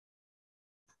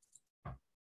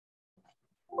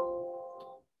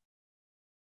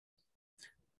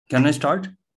Can I start?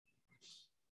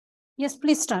 Yes,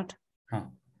 please start.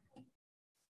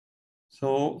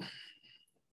 So,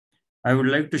 I would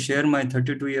like to share my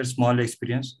 32-year small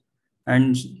experience,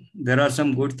 and there are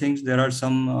some good things. There are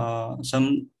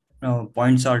some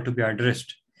points are to be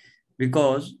addressed,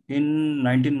 because in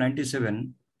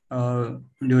 1997,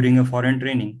 during a foreign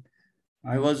training,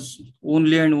 I was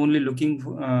only and only looking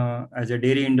for, as a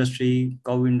dairy industry,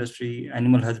 cow industry,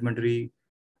 animal husbandry,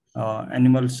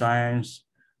 animal science.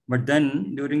 But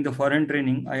then during the foreign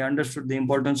training, I understood the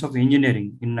importance of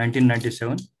engineering in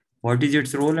 1997. What is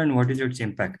its role and what is its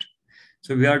impact?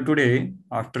 So we are today,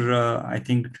 after I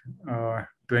think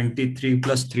 23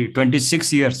 plus 3,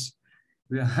 26 years,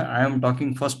 I am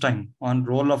talking first time on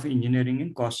role of engineering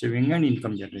in cost saving and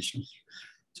income generation.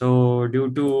 So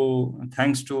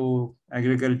thanks to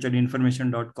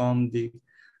agricultureinformation.com, the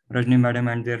Rajni madam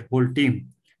and their whole team,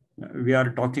 we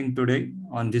are talking today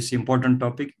on this important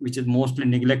topic, which is mostly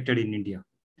neglected in India.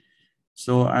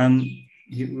 So I am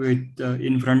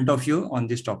in front of you on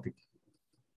this topic.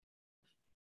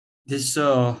 This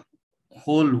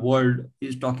whole world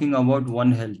is talking about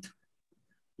one health.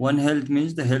 One health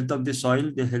means the health of the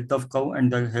soil, the health of cow,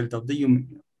 and the health of the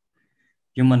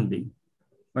human being.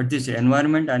 But this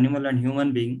environment, animal, and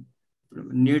human being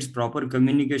needs proper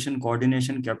communication,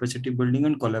 coordination, capacity building,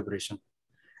 and collaboration.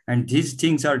 And these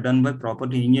things are done by proper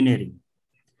engineering.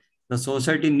 The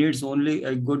society needs only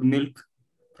a good milk,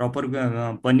 proper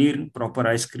paneer, proper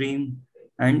ice cream,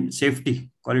 and safety,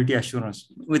 quality assurance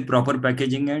with proper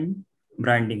packaging and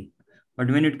branding. But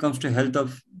when it comes to health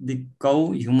of the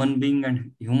cow, human being,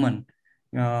 and human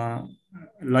uh,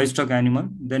 livestock animal,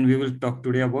 then we will talk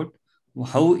today about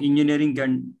how engineering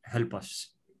can help us.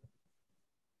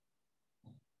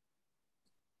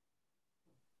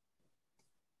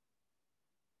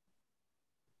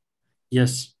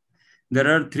 Yes, there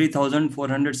are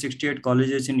 3,468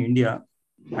 colleges in India,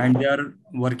 and they are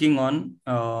working on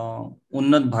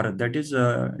Unnat Bharat, that is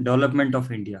development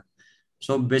of India.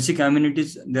 So basic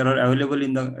amenities, there are available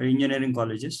in the engineering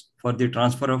colleges for the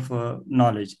transfer of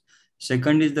knowledge.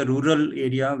 Second is the rural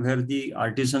area where the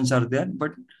artisans are there,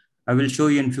 but I will show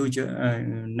you in future,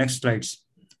 next slides,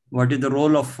 what is the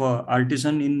role of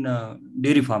artisan in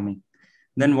dairy farming.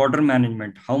 Then water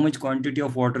management, how much quantity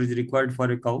of water is required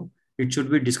for a cow. It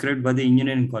should be described by the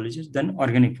engineering colleges. Then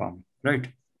organic farming, right?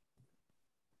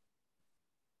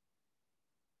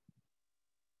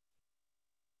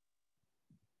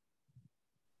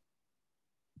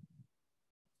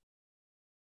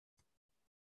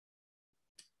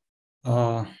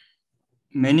 Uh,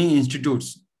 Many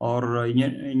institutes or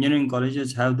engineering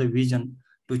colleges have the vision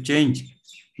to change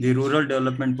the rural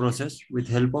development process with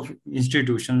help of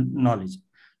institutional knowledge.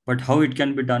 But how it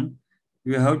can be done?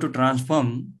 We have to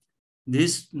transform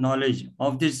this knowledge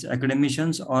of these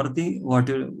academicians or the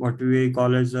what we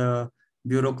call as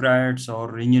bureaucrats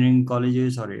or engineering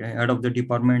colleges or head of the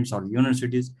departments or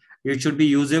universities. It should be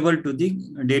usable to the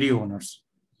dairy owners.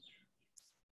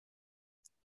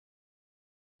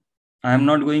 I am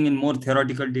not going in more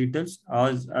theoretical details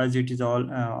as it is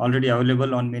all already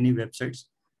available on many websites.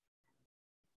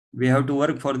 We have to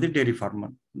work for the dairy farmer.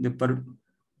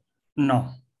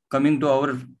 Now, coming to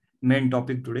our main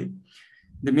topic today,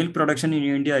 the milk production in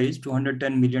India is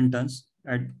 210 million tons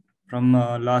from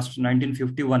last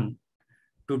 1951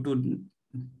 to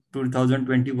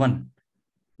 2021.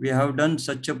 We have done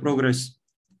such a progress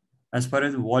as far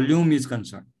as volume is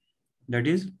concerned, that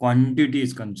is quantity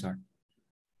is concerned.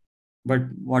 But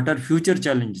what are future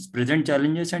challenges, present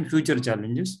challenges and future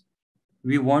challenges?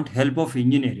 We want help of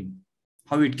engineering,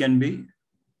 how it can be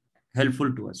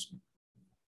helpful to us.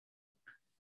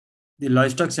 The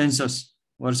livestock census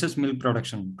versus milk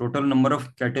production. Total number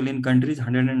of cattle in country is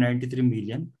 193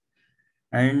 million.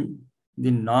 And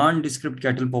the non-descript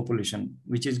cattle population,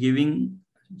 which is giving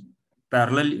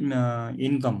parallel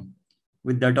income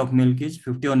with that of milk, is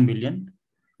 51 million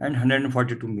and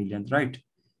 142 million, right?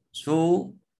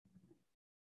 So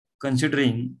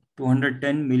considering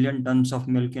 210 million tons of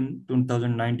milk in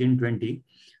 2019-20,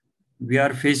 we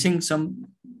are facing some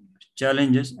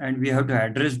challenges and we have to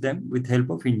address them with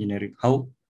help of engineering. How?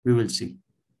 We will see.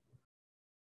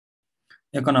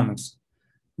 Economics.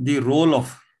 The role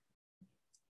of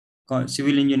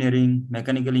civil engineering,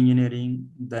 mechanical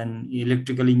engineering, then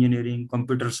electrical engineering,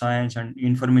 computer science, and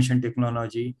information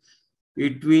technology.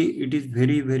 It is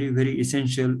very, very, very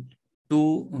essential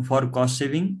for cost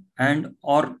saving and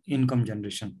or income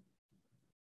generation.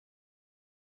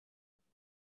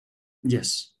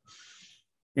 Yes.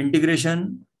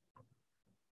 Integration,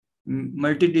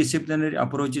 multidisciplinary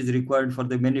approach is required for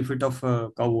the benefit of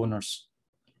cow owners.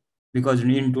 because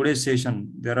in today's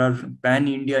session, there are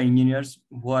pan-India engineers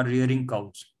who are rearing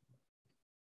cows.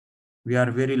 We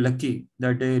are very lucky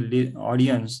that a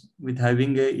audience with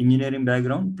having a engineering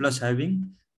background plus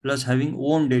having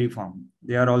own dairy farm,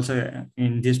 they are also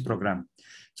in this program.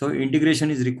 So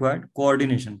integration is required,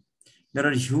 coordination. There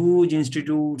are huge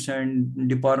institutes and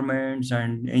departments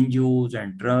and NGOs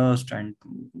and trusts and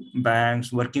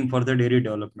banks working for the dairy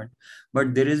development,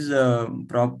 but there is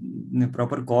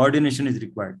proper coordination is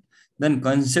required. Then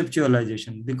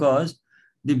conceptualization, because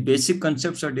the basic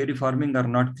concepts of dairy farming are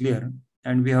not clear,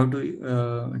 and we have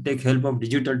to take help of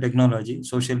digital technology,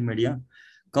 social media.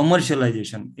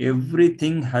 Commercialization,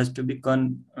 everything has to be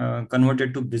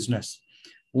converted to business.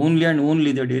 Only and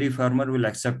only the dairy farmer will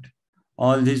accept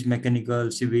all these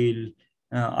mechanical, civil,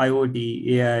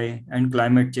 IoT, AI, and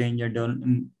climate change,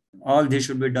 and all this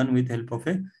should be done with help of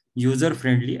a user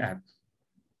friendly app.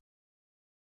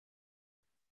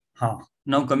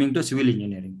 Now coming to civil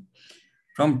engineering.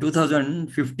 From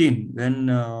 2015, when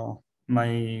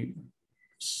my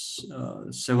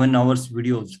 7 hours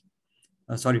videos,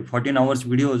 14 hours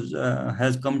videos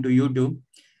has come to YouTube,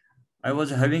 I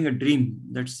was having a dream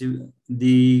that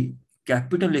the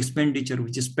capital expenditure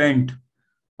which is spent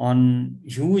on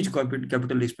huge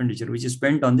capital expenditure which is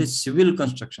spent on this civil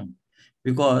construction.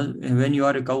 Because when you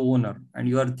are a cow owner and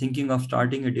you are thinking of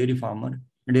starting a dairy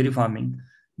farming,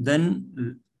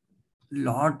 then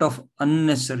lot of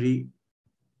unnecessary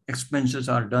expenses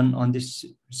are done on this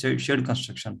shed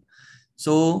construction.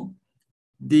 So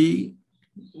the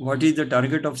what is the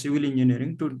target of civil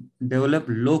engineering? To develop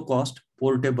low cost,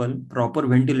 portable, proper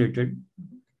ventilated,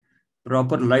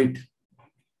 proper light,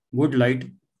 good light,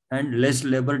 and less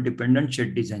labor dependent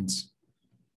shed designs.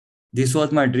 This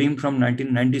was my dream from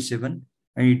 1997,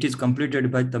 and it is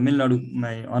completed by Tamil Nadu,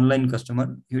 my online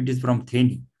customer. It is from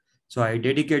Theni. So I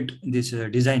dedicate this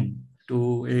design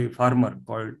to a farmer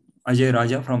called Ajay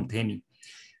Raja from Theni.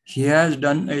 He has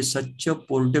done such a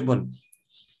portable,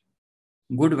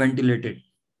 good ventilated,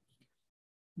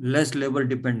 less labor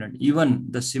dependent. Even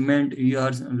the cement, you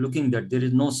are looking that there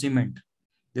is no cement,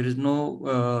 there is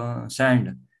no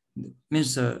sand.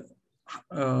 Means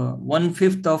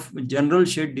 1/5 of general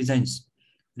shed designs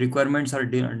requirements are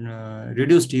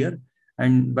reduced here.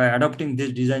 And by adopting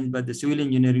this design by the civil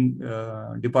engineering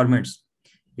departments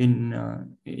in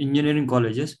engineering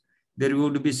colleges, there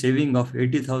would be saving of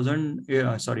 80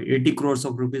 crores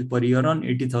of rupees per year on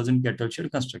 80,000 cattle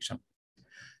shed construction.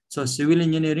 So civil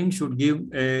engineering should give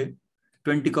a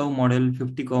 20 cow model,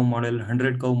 50 cow model,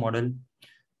 100 cow model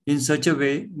in such a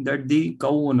way that the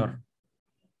cow owner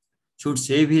should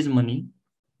save his money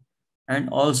and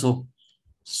also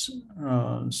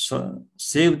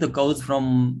save the cows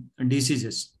from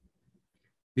diseases.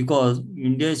 Because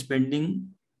India is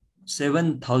spending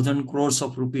 7,000 crores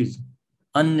of rupees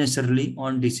unnecessarily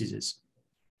on diseases.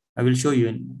 I will show you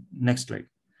in next slide.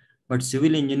 But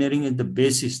civil engineering is the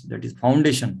basis, that is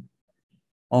foundation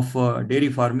of dairy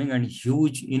farming, and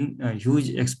huge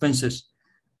expenses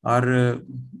are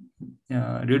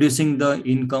reducing the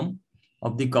income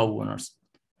of the cow owners.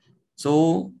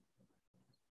 So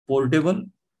portable,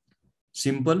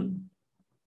 simple,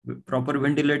 proper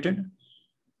ventilated,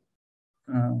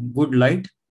 good light,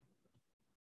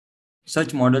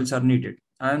 such models are needed.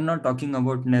 I am not talking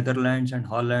about Netherlands and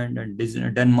Holland and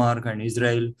Denmark and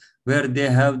Israel, where they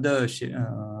have the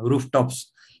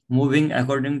rooftops moving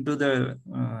according to the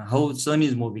how sun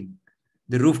is moving.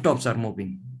 The rooftops are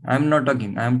moving. I am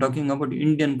talking about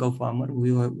Indian cow farmer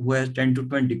who has 10 to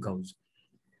 20 cows.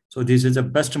 So this is the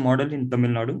best model in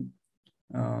Tamil Nadu,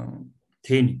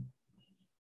 Theni.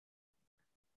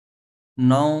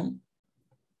 Now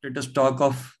let us talk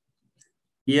of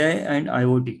AI and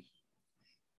IoT.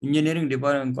 Engineering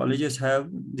department colleges have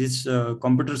this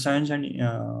computer science and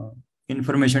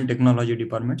information technology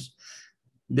departments.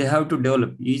 They have to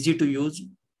develop easy to use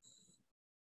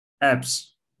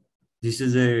apps. This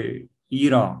is a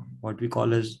era, what we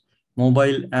call as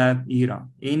mobile app era.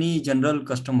 Any general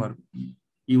customer,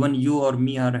 even you or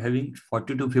me, are having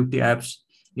 40 to 50 apps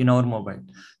in our mobile.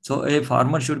 So a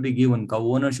farmer should be given, cow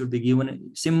owner should be given a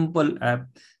simple app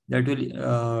that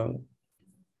will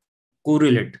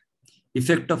correlate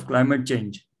effect of climate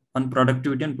change on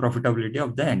productivity and profitability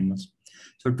of the animals.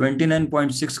 So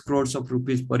 29.6 crores of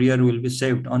rupees per year will be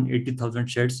saved on 80,000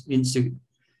 sheds in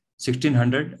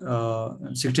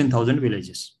 16,000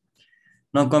 villages.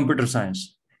 Now computer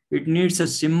science. It needs a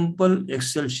simple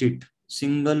Excel sheet,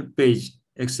 single page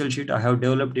Excel sheet. I have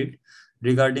developed it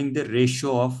regarding the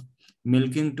ratio of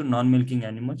milking to non-milking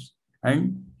animals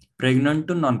and pregnant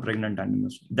to non-pregnant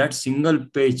animals. That single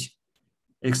page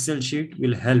Excel sheet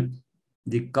will help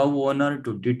the cow owner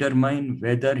to determine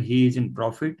whether he is in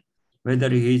profit, whether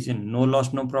he is in no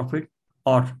loss, no profit,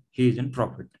 or he is in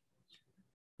profit.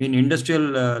 In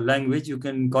industrial language, you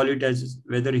can call it as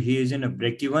whether he is in a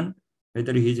break-even,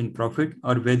 whether he is in profit,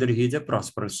 or whether he is a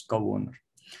prosperous cow owner.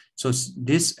 So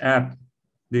this app,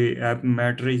 the app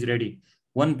matter is ready.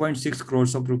 1.6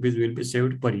 crores of rupees will be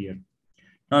saved per year.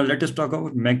 Now let us talk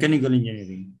about mechanical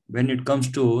engineering. When it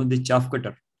comes to the chaff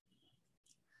cutter,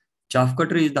 chaff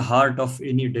cutter is the heart of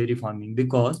any dairy farming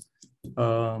because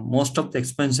most of the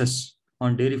expenses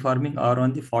on dairy farming are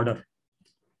on the fodder.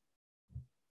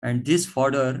 And this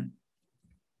fodder,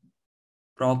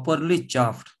 properly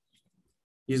chaffed,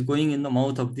 is going in the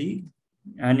mouth of the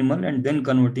animal and then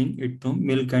converting it to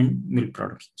milk and milk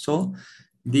products. So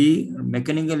the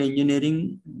mechanical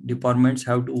engineering departments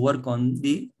have to work on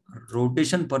the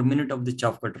rotation per minute of the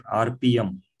chaff cutter,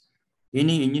 RPM.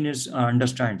 Any engineers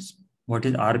understands what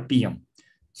is RPM.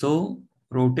 So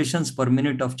rotations per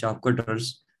minute of chaff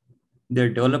cutters, their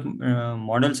develop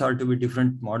models are to be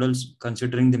different models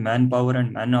considering the manpower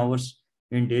and man hours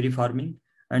in dairy farming.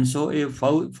 And so a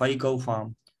 5 cow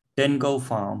farm, 10 cow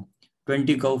farm,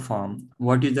 20 cow farm,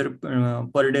 what is the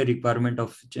per day requirement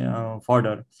of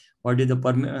fodder, what is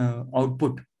the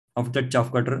output of the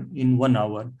chaff cutter in 1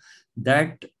 hour,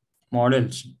 that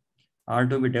models are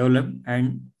to be developed,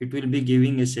 and it will be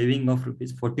giving a saving of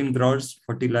rupees 14 crores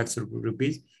 40 lakhs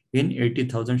rupees in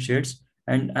 80,000 shades.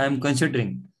 And I am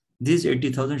considering these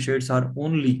 80,000 shades are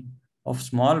only of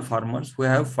small farmers who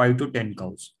have 5 to 10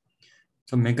 cows.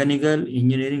 So mechanical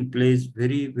engineering plays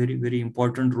very, very, very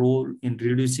important role in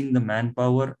reducing the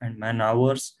manpower and man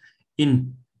hours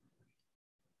in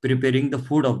preparing the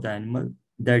food of the animal.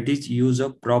 That is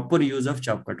proper use of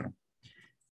chaff cutter.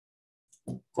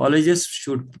 Colleges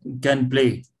can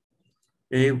play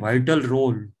a vital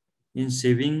role in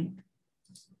saving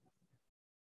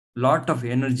lot of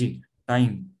energy,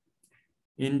 time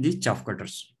in the chaff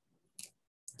cutters.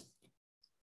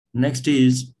 Next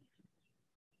is,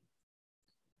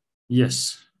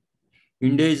 yes,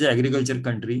 India is an agriculture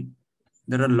country.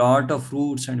 There are a lot of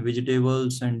fruits and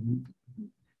vegetables and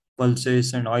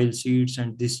pulses and oil seeds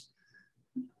and this.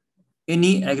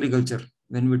 Any agriculture,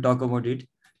 when we talk about it,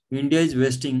 India is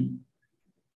wasting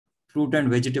fruit and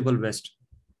vegetable waste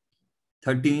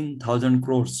 13,000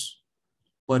 crores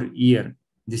per year.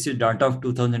 This is data of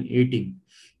 2018.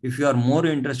 If you are more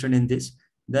interested in this,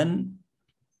 then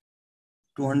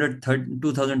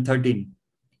 2013,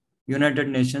 United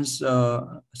Nations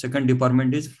second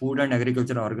department is Food and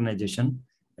Agriculture Organization.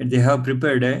 And they have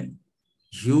prepared a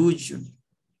huge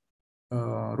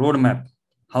roadmap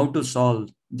how to solve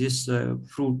this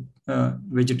fruit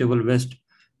vegetable waste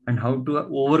and how to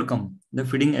overcome the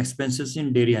feeding expenses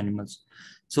in dairy animals.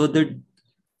 So that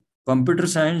computer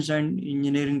science and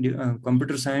engineering,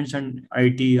 computer science and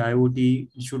IT, IoT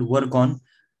should work on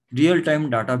real-time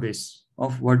database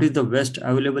of what is the waste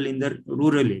available in the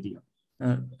rural area,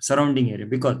 surrounding area.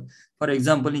 Because, for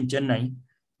example, in Chennai,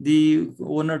 the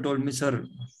owner told me, sir,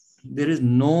 there is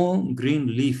no green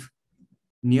leaf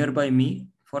nearby me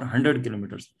for 100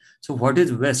 kilometers. So what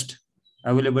is waste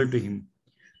available to him?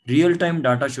 Real-time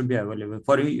data should be available.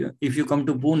 For if you come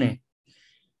to Pune,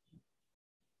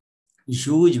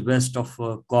 huge waste of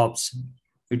crops.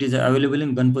 It is available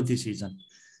in Ganpati season.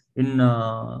 In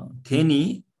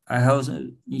Theni, I have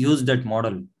used that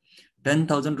model.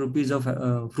 10,000 rupees of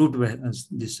fruit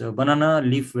this banana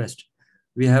leaf waste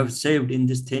we have saved in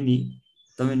this Theni,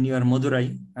 near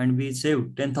Madurai, and we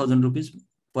saved 10,000 rupees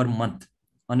per month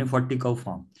on a 40 cow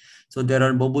farm. So there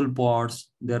are bubble pots,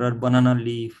 there are banana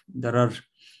leaf, there are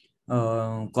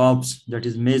cobs, that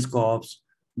is maize cobs.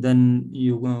 Then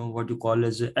you what you call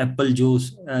as apple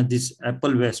juice, this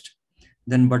apple waste.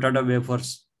 Then batata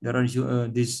wafers. There are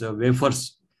these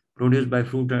wafers produced by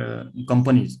fruit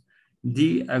companies.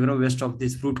 The agro waste of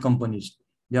these fruit companies,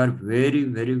 they are very,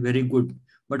 very, very good.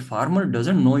 But farmer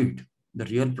doesn't know it. The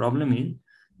real problem is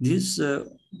this: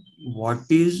 what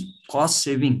is cost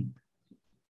saving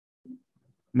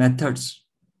methods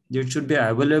that should be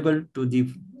available to the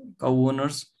cow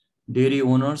owners, dairy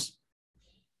owners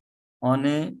on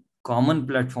a common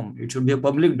platform. It should be a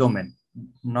public domain,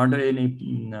 not any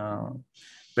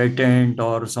patent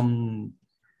or some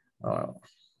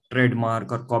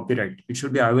trademark or copyright. It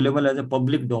should be available as a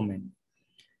public domain.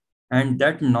 And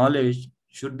that knowledge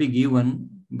should be given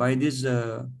by these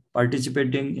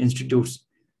participating institutes.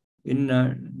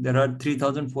 There are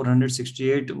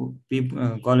 3,468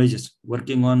 colleges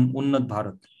working on Unnat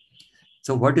Bharat.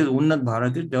 So what is Unnat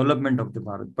Bharat? Is development of the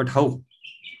Bharat. But how?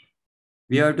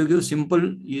 We have to give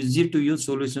simple, easy to use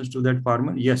solutions to that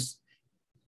farmer. Yes,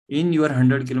 in your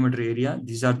 100-kilometer area,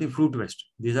 these are the fruit waste,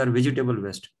 these are vegetable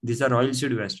waste, these are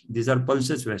oilseed waste, these are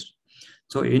pulses waste.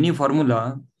 So any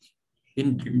formula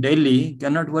in Delhi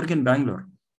cannot work in Bangalore,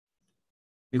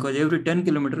 because every 10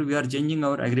 kilometers we are changing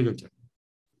our agriculture.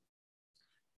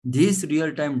 This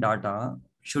real-time data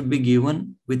should be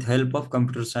given with help of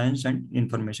computer science and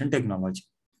information technology.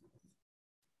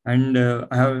 And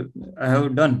I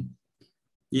have done.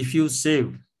 If you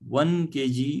save 1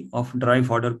 kg of dry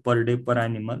fodder per day per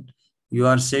animal, you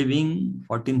are saving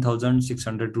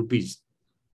 14,600 rupees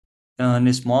on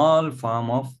a small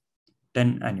farm of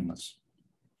 10 animals.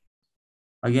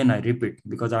 Again, I repeat,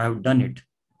 because I have done it.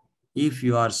 If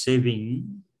you are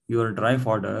saving your dry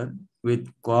fodder with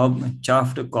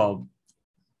chaffed cob,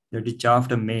 that is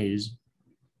chaffed maize,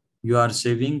 you are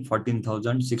saving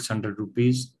 14,600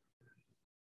 rupees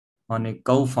on a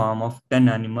cow farm of 10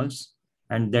 animals,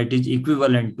 and that is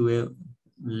equivalent to a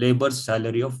labor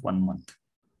salary of 1 month.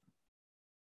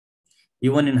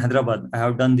 Even in Hyderabad, I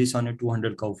have done this on a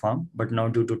 200 cow farm, but now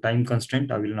due to time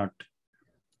constraint, I will not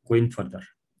go in further.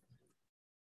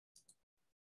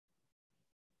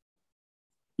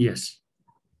 Yes.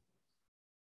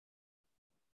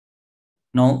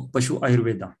 Now, Pashu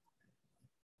Ayurveda.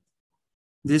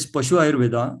 This Pashu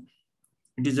Ayurveda,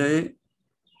 it is a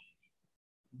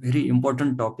very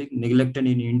important topic neglected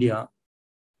in India.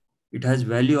 It has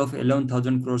value of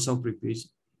 11,000 crores of rupees.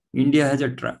 India has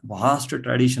a vast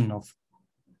tradition of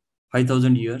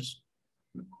 5,000 years.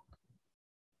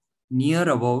 Near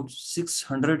about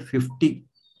 650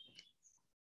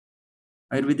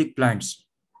 Ayurvedic plants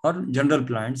or general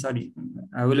plants are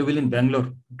available in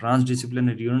Bangalore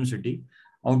Transdisciplinary University.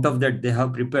 Out of that, they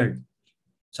have prepared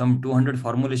some 200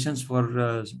 formulations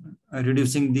for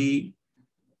reducing the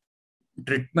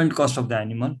treatment cost of the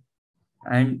animal.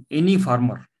 And any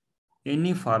farmer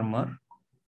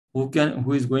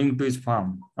who is going to his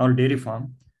farm or dairy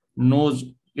farm knows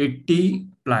 80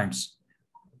 plants,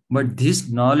 but this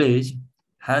knowledge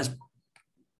has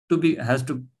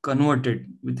to convert it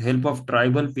with help of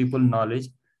tribal people knowledge,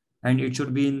 and it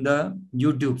should be in the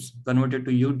converted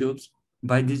to YouTubes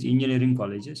by these engineering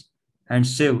colleges, and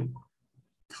save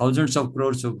thousands of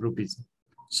crores of rupees.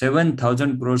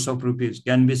 7,000 crores of rupees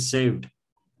can be saved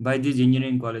by these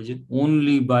engineering colleges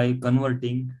only by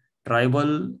converting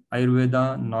tribal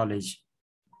Ayurveda knowledge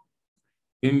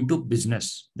into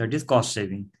business, that is cost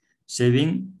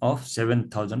saving of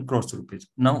 7,000 crores rupees.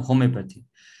 Now homeopathy.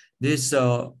 This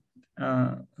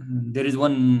there is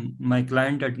one, my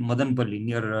client at Madanpalli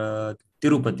near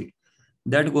Tirupati.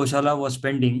 That ghoshala was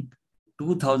spending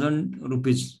 2,000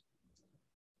 rupees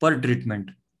per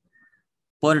treatment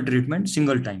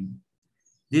single time.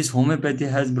 This homeopathy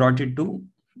has brought it to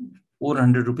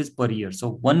 400 rupees per year.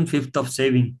 So 1/5 of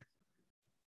saving.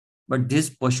 But this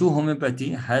Pashu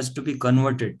homeopathy has to be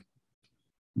converted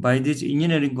by this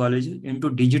engineering college into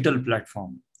digital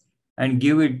platform and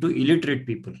give it to illiterate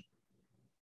people.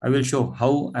 I will show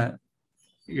how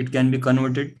it can be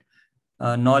converted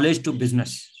knowledge to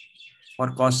business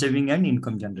for cost saving and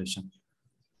income generation.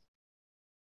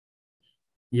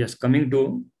 Yes, coming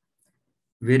to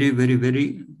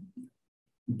very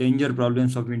danger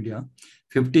problems of India.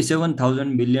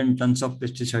 57,000 million tons of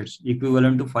pesticides,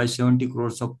 equivalent to 570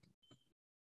 crores of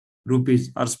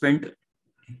rupees, are spent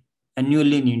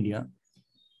annually in India.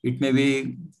 It may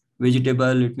be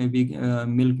vegetable, it may be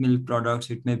milk products,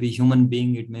 it may be human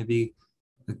being, it may be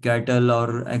cattle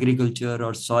or agriculture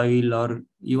or soil, or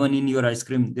even in your ice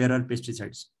cream, there are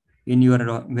pesticides. In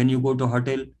your when you go to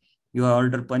hotel, you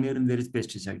order paneer and there is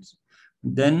pesticides.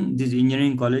 Then this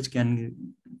engineering college can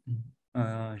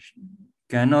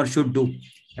or should do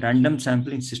random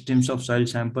sampling systems of soil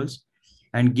samples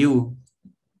and give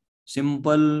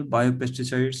simple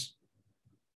biopesticides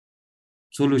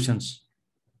solutions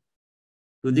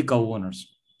to the cow owners.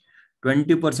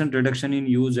 20% reduction in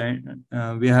use, and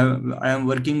I am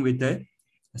working with a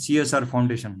CSR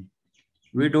foundation.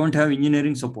 We don't have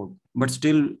engineering support, but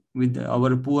still with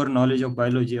our poor knowledge of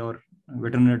biology or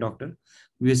veterinary doctor,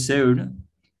 we saved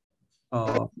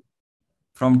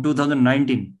from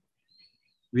 2019,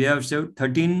 we have saved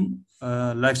 13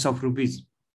 lakhs of rupees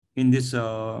in this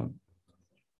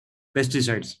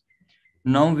pesticides.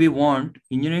 Now we want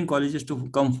engineering colleges to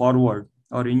come forward,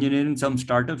 or some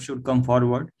startups should come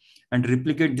forward and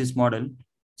replicate this model,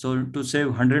 so to save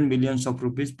 100 millions of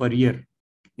rupees per year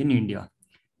in India.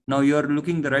 Now you are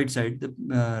looking the right side, the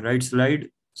right slide.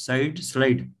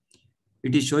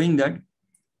 It is showing that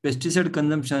pesticide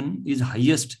consumption is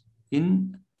highest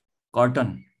in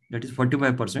cotton, that is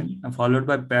 45%, and followed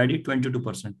by paddy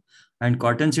 22%. And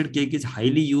cotton seed cake is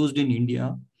highly used in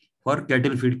India for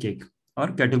cattle feed cake or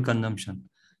cattle consumption.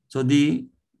 So the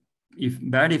if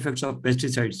bad effects of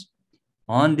pesticides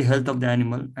on the health of the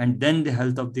animal and then the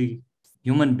health of the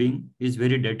human being is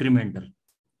very detrimental.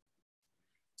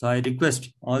 So I request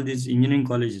all these engineering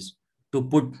colleges to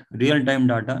put real-time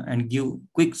data and give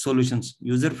quick solutions,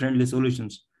 user-friendly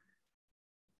solutions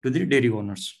to the dairy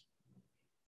owners.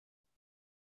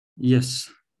 Yes.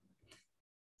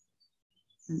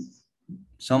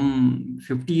 Some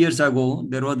 50 years ago,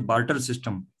 there was barter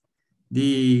system.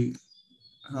 The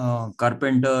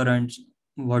carpenter and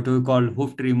what we call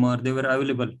hoof trimmer, they were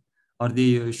available, or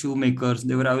the shoemakers,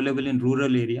 they were available in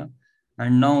rural area.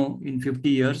 And now in 50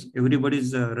 years, everybody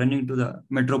is running to the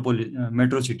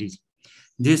metro cities.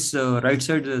 This right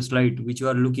side slide, which you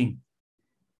are looking,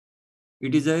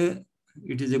 it is a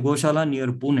ghoshala near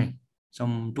Pune,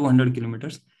 some 200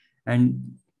 kilometers.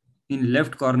 And in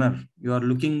left corner, you are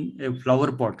looking a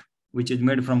flower pot, which is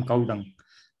made from cow dung.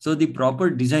 So the proper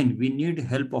design, we need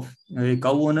help of a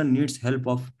cow owner needs help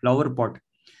of flower pot.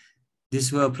 This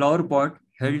flower pot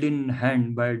held in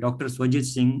hand by Dr. Swajit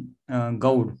Singh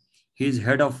Gaud. He is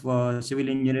head of civil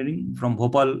engineering from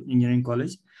Bhopal Engineering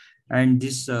College. And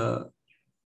this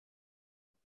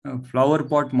flower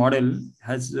pot model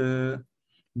has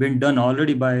been done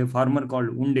already by a farmer called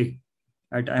Unde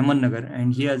at Ahmednagar,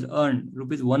 and he has earned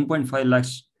rupees 1.5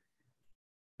 lakhs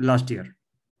last year.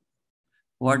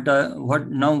 What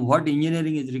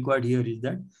engineering is required here is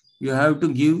that you have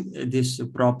to give this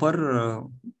proper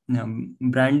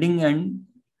branding and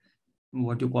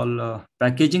what you call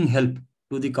packaging help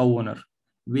to the cow owner.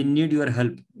 We need your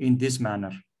help in this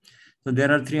manner. So there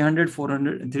are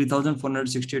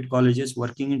 3,468 colleges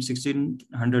working in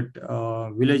 1,600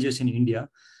 villages in India.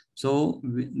 So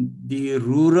the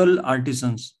rural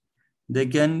artisans, they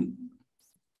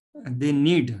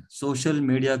need social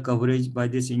media coverage by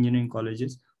these engineering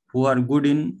colleges who are good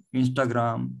in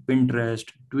Instagram, Pinterest,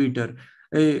 Twitter.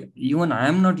 Even I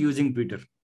am not using Twitter.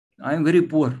 I am very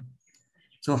poor.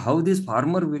 So how this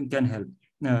farmer can help,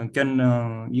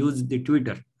 can use the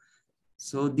Twitter.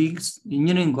 So these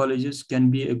engineering colleges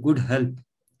can be a good help.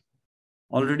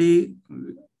 Already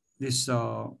this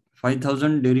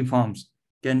 5,000 dairy farms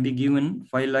can be given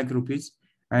 5 lakh rupees,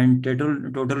 and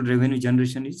total revenue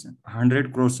generation is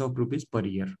 100 crores of rupees per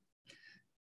year.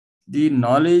 The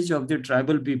knowledge of the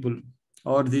tribal people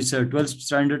or these 12th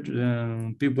standard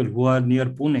people who are near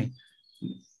Pune,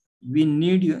 we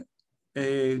need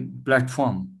a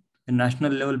platform, a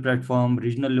national level platform,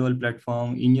 regional level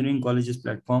platform, engineering colleges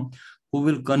platform, who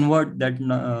will convert that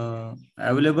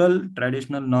available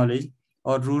traditional knowledge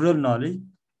or rural knowledge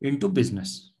into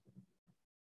business.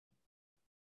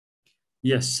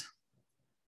 Yes,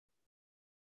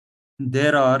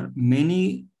 there are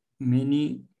many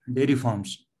dairy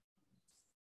farms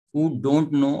who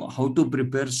don't know how to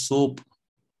prepare soap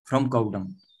from cow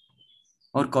dung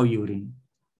or cow urine.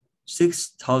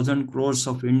 6,000 crores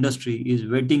of industry is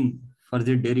waiting for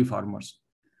the dairy farmers.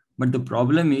 But the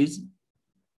problem is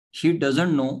she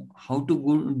doesn't know how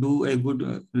to do a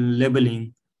good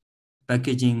labeling,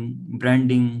 packaging,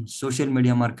 branding, social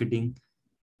media marketing.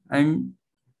 And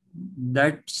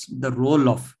that's the role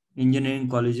of engineering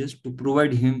colleges, to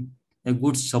provide him a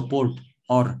good support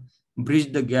or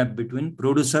bridge the gap between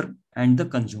producer and the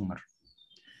consumer.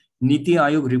 Niti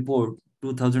Aayog report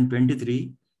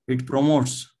 2023, it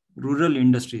promotes rural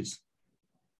industries.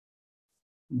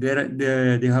 They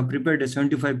have prepared a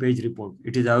 75-page report.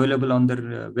 It is available on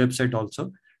their website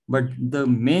also. But the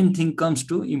main thing comes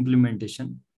to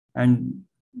implementation, and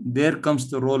there comes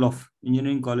the role of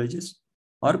engineering colleges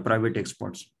or private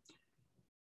experts.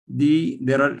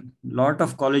 There are lot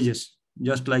of colleges,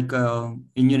 just like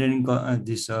engineering,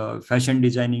 this fashion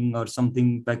designing or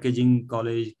something, packaging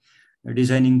college,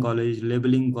 designing college,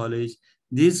 labeling college.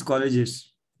 These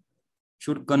colleges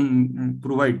should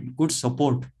provide good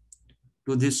support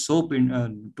to this soap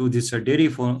to this dairy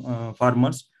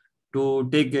farmers to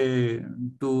take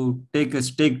a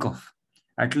stake of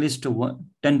at least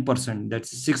 10%.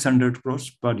 That's 600 crores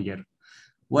per year.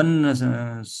 One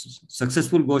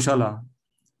successful goshala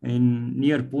in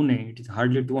near Pune, it is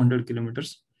hardly 200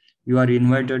 kilometers. You are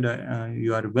invited,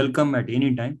 you are welcome at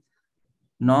any time.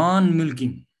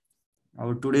 Non-milking.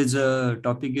 Our today's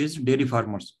topic is dairy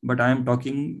farmers, but I am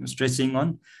stressing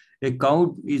on a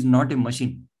cow is not a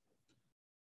machine.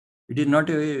 It is not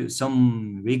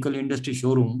some vehicle industry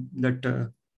showroom that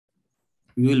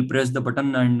you will press the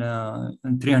button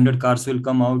and 300 cars will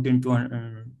come out in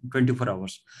 24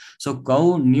 hours. So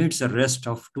cow needs a rest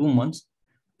of 2 months,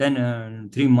 then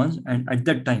 3 months, and at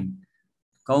that time,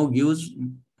 cow gives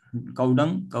cow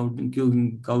dung, cow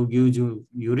gives you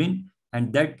urine,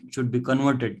 and that should be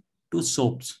converted to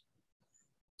soaps.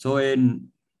 So a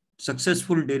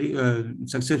successful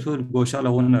ghoshala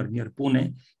owner near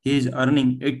Pune, he is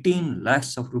earning 18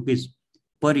 lakhs of rupees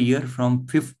per year from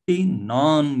 50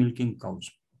 non-milking cows.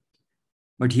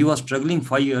 But he was struggling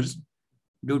 5 years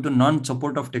due to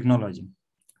non-support of technology.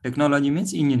 Technology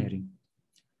means engineering.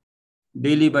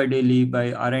 Daily,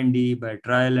 by R&D, by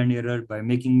trial and error, by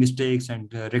making mistakes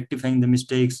and rectifying the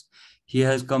mistakes, he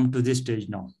has come to this stage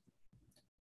now.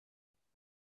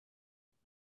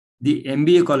 The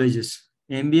MBA colleges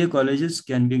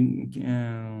can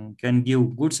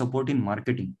give good support in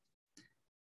marketing,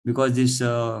 because this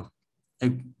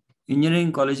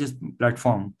engineering colleges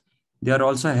platform, they are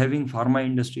also having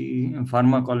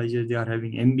pharma colleges, they are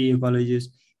having MBA colleges.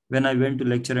 When I went to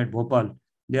lecture at Bhopal,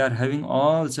 they are having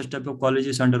all such type of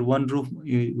colleges under one roof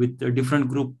with different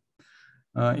group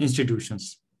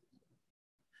institutions.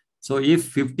 So if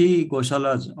 50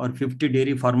 goshalas or 50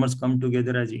 dairy farmers come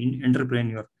together as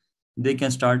entrepreneur, they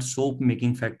can start soap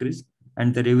making factories,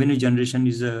 and the revenue generation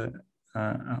is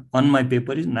on my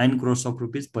paper is 9 crores of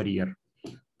rupees per year.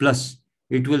 Plus,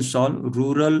 it will solve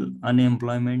rural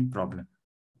unemployment problem.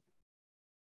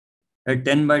 A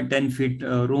 10 by 10 feet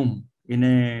room in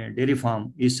a dairy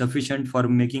farm is sufficient for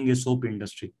making a soap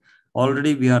industry.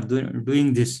 Already we are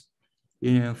doing this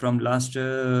from last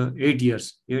 8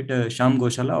 years at Sham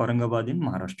Goshala, Aurangabad in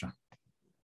Maharashtra.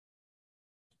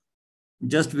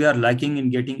 Just we are lacking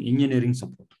in getting engineering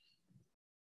support.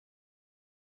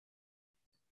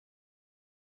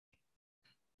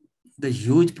 The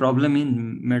huge problem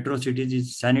in metro cities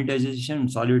is sanitization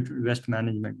and solid waste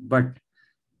management. But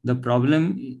the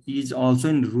problem is also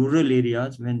in rural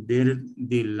areas when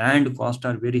the land costs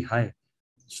are very high.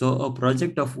 So a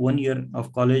project of 1 year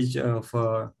of college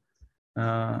for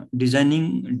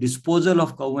designing disposal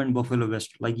of cow and buffalo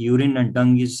waste like urine and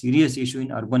dung is serious issue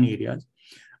in urban areas.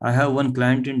 I have one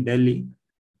client in Delhi.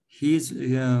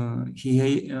 There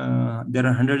are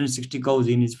 160 cows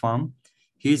in his farm.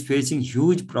 He is facing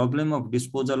huge problem of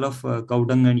disposal of cow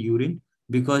dung and urine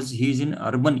because he is in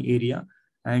urban area,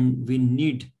 and we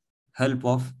need help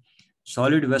of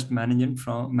solid waste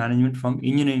management from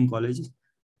engineering colleges.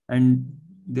 And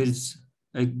there is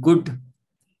a good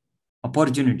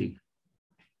opportunity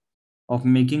of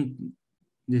making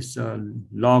this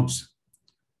logs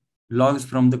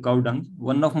from the cow dung.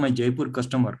 One of my Jaipur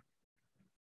customer,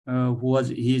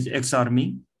 he is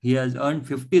ex-army, he has earned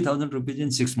 50,000 rupees in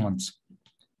 6 months.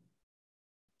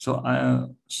 So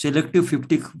selective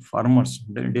 50 farmers,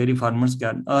 dairy farmers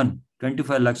can earn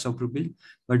 25 lakhs of rupees,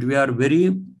 but we are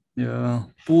very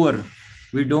poor.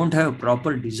 We don't have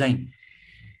proper design.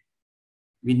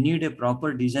 We need a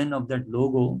proper design of that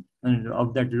logo and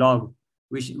of that log,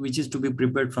 which is to be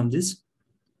prepared from this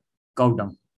cow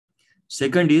dung.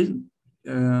 Second is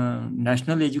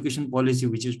national education policy,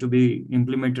 which is to be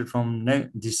implemented from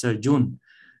this June.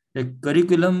 A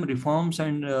curriculum reforms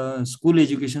and school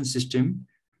education system.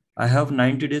 I have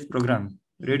 90 days program,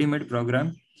 ready-made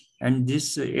program, and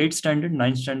this 8th standard,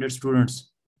 9th standard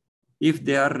students, if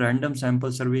they are random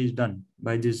sample survey is done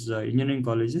by these engineering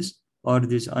colleges or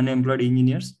these unemployed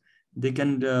engineers, they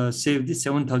can save the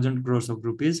 7,000 crores of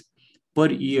rupees per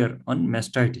year on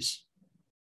mastitis.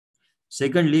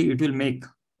 Secondly, it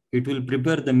will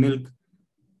prepare the milk,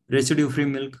 residue-free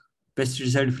milk,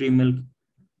 pesticide-free milk,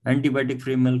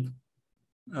 antibiotic-free milk,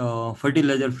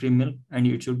 fertilizer-free milk, and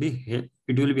it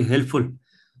will be helpful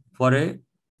for a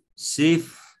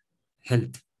safe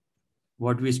health.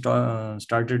 What we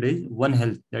started is One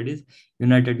Health, that is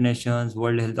United Nations,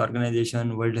 World Health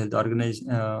Organization,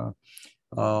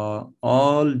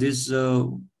 all these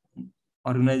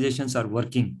organizations are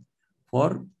working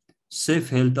for safe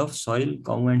health of soil,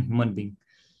 cow, and human being.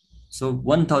 So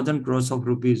 1,000 crores of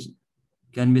rupees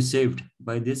can be saved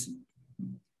by this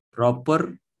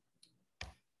proper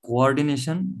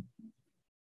coordination,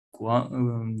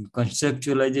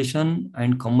 conceptualization,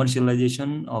 and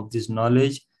commercialization of this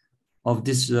knowledge of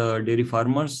these dairy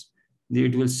farmers.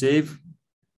 It will save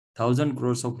 1,000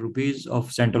 crores of rupees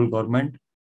of central government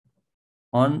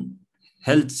on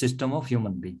health system of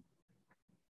human being.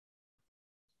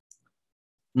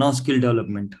 Now, skill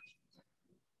development.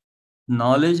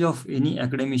 Knowledge of any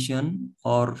academician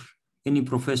or any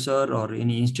professor or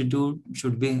any institute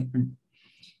should be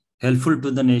helpful to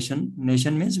the nation.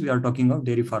 Nation means we are talking of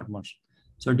dairy farmers.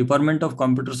 So Department of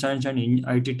Computer Science and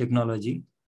IT Technology,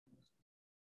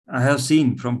 I have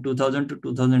seen from 2000 to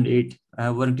 2008, I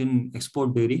have worked in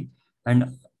export dairy,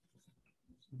 and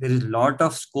there is a lot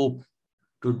of scope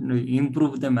to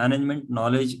improve the management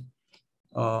knowledge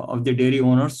of the dairy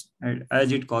owners, and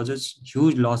as it causes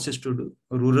huge losses to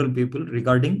rural people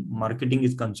regarding marketing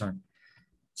is concerned.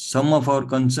 Some of our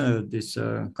consignments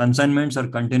or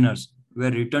containers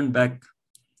were returned back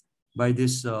by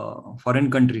these foreign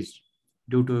countries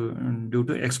due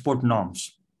to export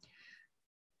norms.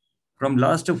 From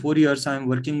last 4 years, I am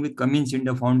working with Cummins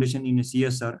India Foundation in a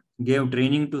CSR, gave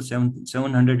training to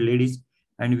 700 ladies,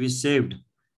 and we saved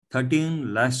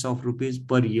 13 lakhs of rupees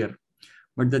per year.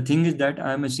 But the thing is that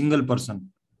I am a single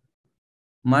person.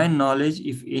 My knowledge,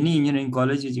 if any engineering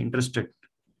college is interested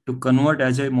to convert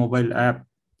as a mobile app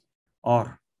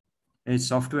or a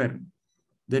software,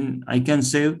 then I can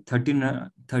save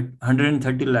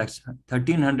 130 lakhs,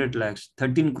 1300 lakhs,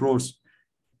 13 crores,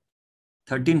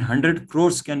 1300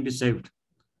 crores can be saved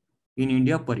in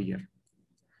India per year.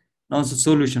 Now, the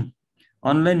solution: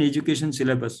 online education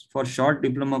syllabus for short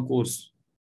diploma course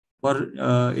for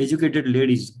educated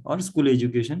ladies or school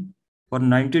education for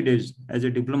 90 days as a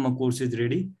diploma course is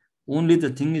ready. Only the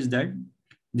thing is that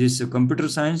this computer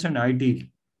science and IT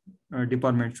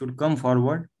department should come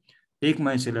forward, take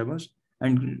my syllabus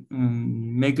and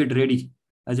make it ready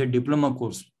as a diploma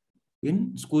course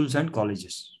in schools and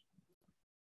colleges.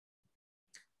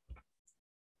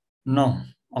 Now,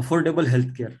 affordable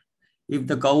healthcare. If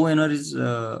the cow owner is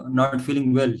not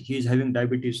feeling well, he is having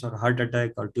diabetes or heart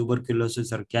attack or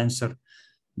tuberculosis or cancer,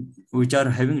 which are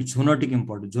having zoonotic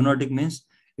importance. Zoonotic means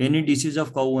any disease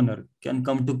of cow owner can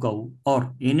come to cow,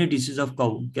 or any disease of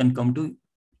cow can come to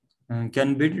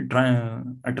can be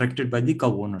attracted by the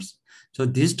cow owners. So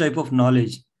this type of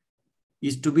knowledge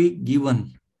is to be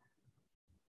given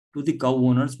to the cow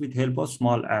owners with help of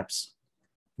small apps,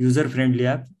 user-friendly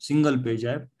app, single page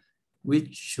app,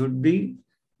 which should be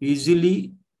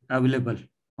easily available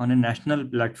on a national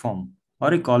platform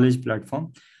or a college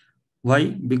platform. Why?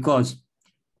 Because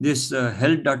this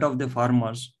health data of the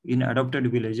farmers in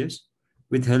adopted villages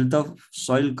with health of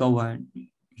soil, cow and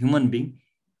human being,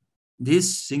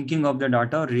 this syncing of the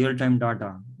data, real-time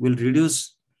data, will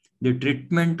reduce the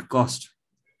treatment cost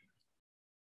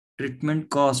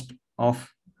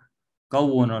of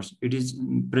cow owners. It is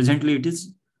presently it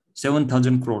is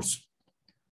 7,000 crores.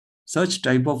 Such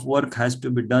type of work has to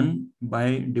be done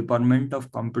by Department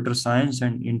of Computer Science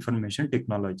and Information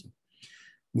Technology.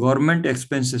 Government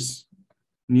expenses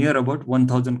near about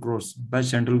 1,000 crores by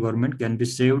central government can be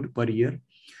saved per year.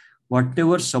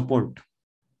 Whatever support,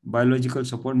 biological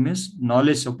support means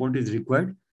knowledge support is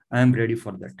required, I am ready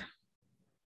for that.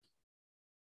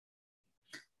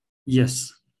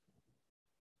 Yes.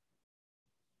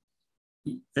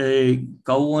 A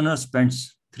cow owner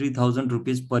spends 3,000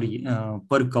 rupees per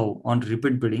cow on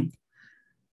repeat breeding.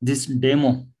 This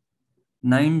demo,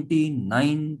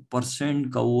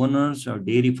 99% cow owners or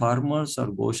dairy farmers or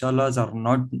goshalas are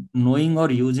not knowing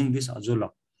or using this azola.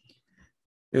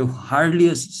 Hardly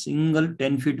a single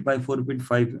 10 feet by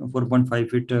 4.5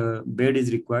 feet bed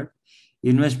is required.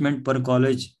 Investment per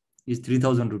college is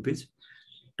 3,000 rupees.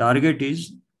 Target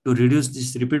is to reduce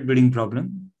this repeat breeding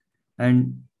problem,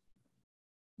 and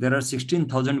there are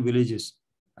 16,000 villages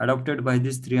adopted by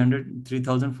these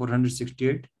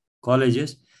 3,468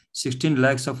 colleges. 16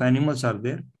 lakhs of animals are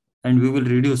there, and we will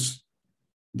reduce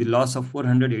the loss of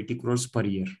 480 crores per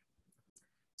year.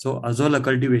 So azola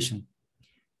cultivation,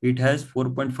 it has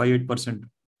 4.58%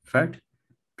 fat,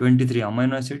 23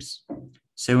 amino acids,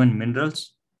 7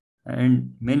 minerals,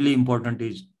 and mainly important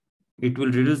is it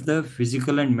will reduce the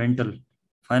physical and mental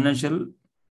financial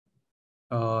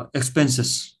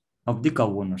expenses of the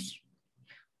cow owners.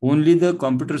 Only the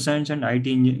computer science and IT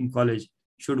engineering college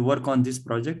should work on this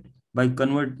project by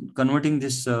converting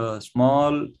this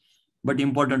small but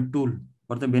important tool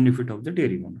for the benefit of the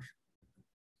dairy owner.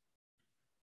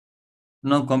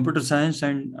 Now, computer science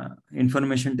and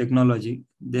information technology,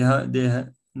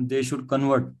 they should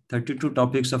convert 32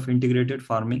 topics of integrated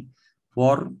farming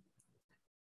for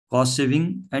cost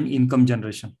saving and income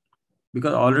generation,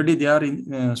 because already they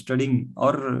are studying,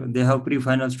 or they have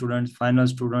pre-final students, final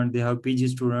students, they have PG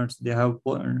students, they have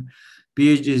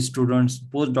PhD students,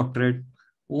 postdoctorate.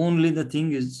 Only the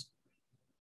thing is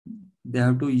they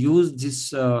have to use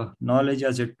this knowledge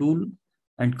as a tool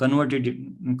and convert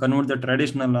the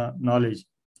traditional knowledge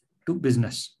to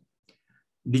business.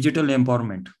 Digital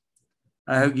empowerment.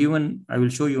 I will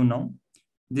show you now.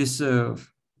 This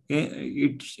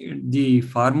the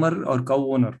farmer or cow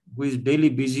owner who is daily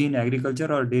busy in agriculture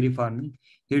or dairy farming,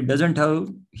 he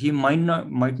might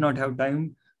not have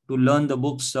time to learn the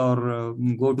books or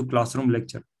go to classroom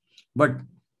lecture, but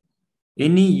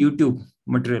any YouTube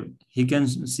material he can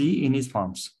see in his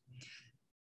farms.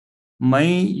 My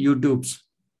YouTubes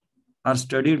are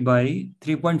studied by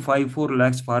 3.54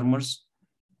 lakhs farmers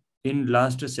in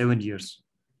last 7 years,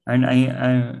 and I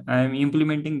am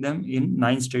implementing them in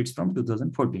 9 states from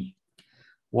 2014.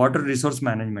 Water resource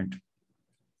management.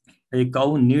 A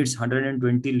cow needs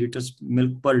 120 liters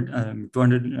milk per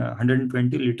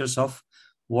 120 liters of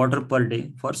water per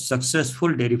day for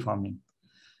successful dairy farming.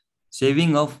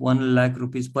 Saving of 1 lakh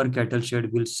rupees per cattle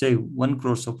shed will save 1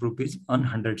 crores of rupees on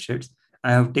 100 sheds.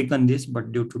 I have taken this,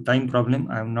 but due to time problem,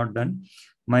 I have not done.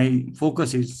 My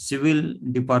focus is civil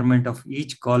department of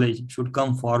each college should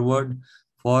come forward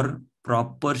for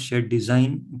proper shed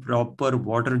design, proper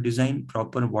water design,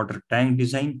 proper water tank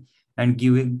design, and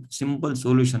give a simple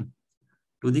solution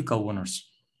to the cow owners.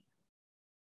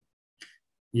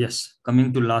 Yes,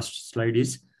 coming to last slide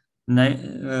is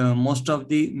most of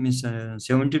the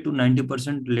 70 to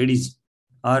 90% ladies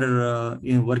are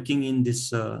working in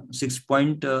this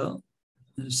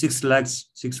 6.6 lakhs,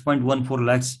 6.14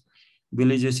 lakhs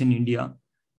villages in India.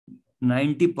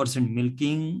 90%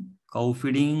 milking, cow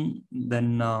feeding,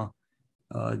 then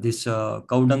this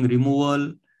cow dung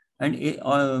removal, and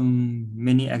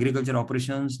many agriculture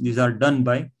operations. These are done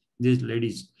by these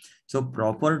ladies. So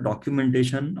proper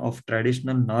documentation of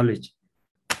traditional knowledge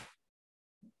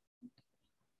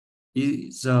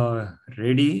is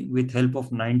ready with help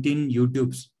of 19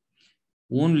 YouTubes.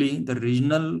 Only the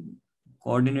regional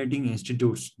coordinating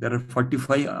institutes, there are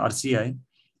 45 RCI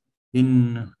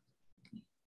in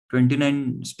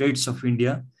 29 states of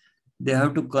India. They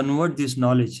have to convert this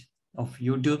knowledge of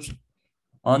YouTubes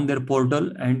on their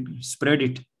portal and spread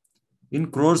it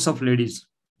in crores of ladies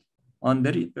on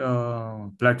their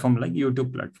platform like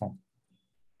YouTube platform.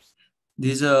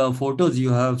 These photos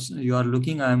you are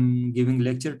looking, I'm giving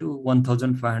lecture to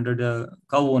 1,500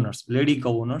 cow owners, lady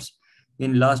cow owners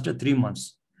in last 3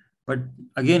 months. But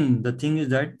again, the thing is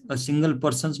that a single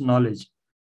person's knowledge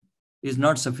is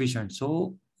not sufficient.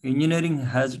 So engineering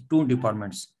has two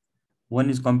departments. One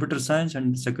is computer science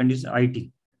and second is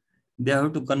IT. They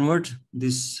have to convert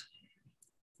this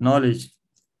knowledge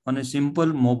on a simple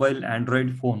mobile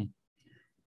Android phone.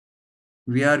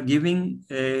 We are giving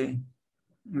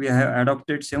we have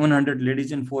adopted 700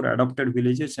 ladies in 4 adopted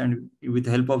villages, and with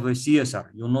help of a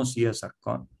CSR,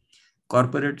 CSR,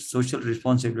 corporate social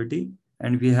responsibility,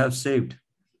 and we have saved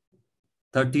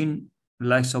 13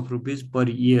 lakhs of rupees per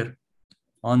year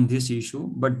on this issue.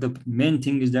 But the main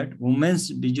thing is that women's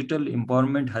digital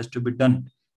empowerment has to be done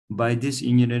by these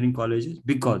engineering colleges,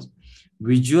 because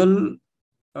visual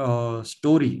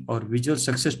story or visual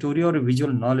success story or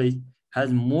visual knowledge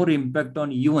has more impact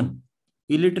on even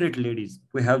illiterate ladies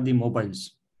who have the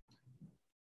mobiles.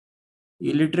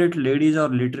 Illiterate ladies or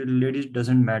literate ladies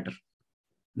doesn't matter.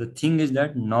 The thing is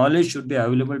that knowledge should be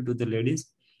available to the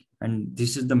ladies, and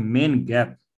this is the main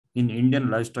gap in Indian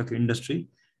livestock industry,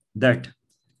 that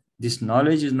this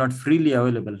knowledge is not freely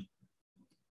available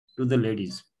to the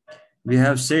ladies. We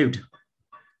have saved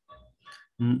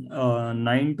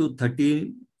 9 to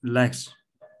 30 lakhs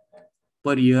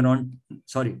per year on,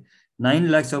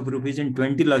 9 lakhs of rupees in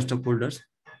 20 livestock holders.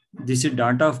 This is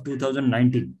data of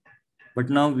 2019. But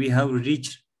now we have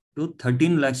reached to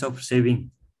 13 lakhs of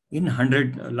saving in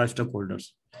 100 livestock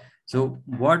holders. So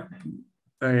what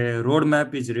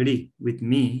roadmap is ready with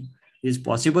me is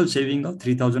possible saving of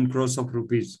 3,000 crores of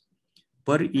rupees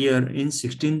per year in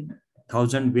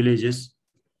 16,000 villages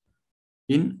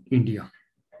in India.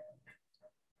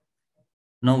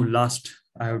 Now last,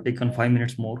 I have taken 5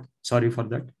 minutes more. Sorry for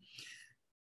that.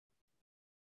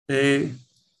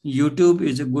 YouTube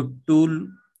is a good tool.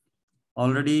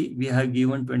 Already we have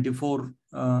given 24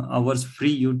 hours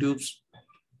free YouTubes,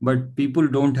 but people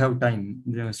don't have time,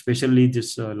 especially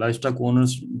this livestock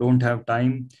owners don't have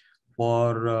time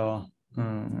for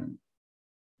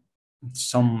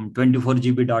some 24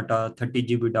 GB data, 30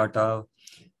 GB data,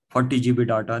 40 GB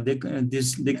data.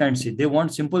 They can't see. They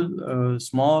want simple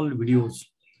small videos.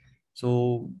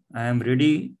 So I am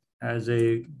ready as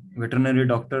a veterinary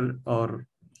doctor, or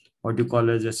what you call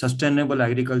as a sustainable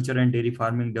agriculture and dairy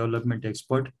farming development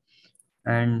expert.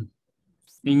 And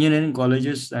engineering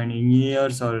colleges and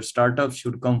engineers or startups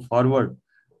should come forward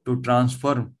to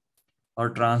transfer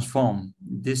or transform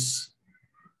this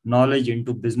knowledge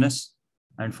into business.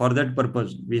 And for that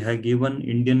purpose, we have given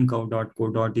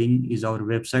indiancow.co.in is our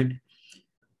website.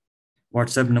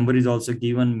 WhatsApp number is also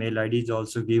given, mail ID is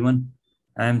also given.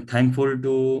 I am thankful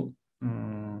to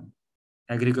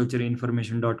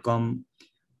agricultureinformation.com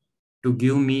to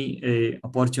give me a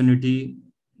opportunity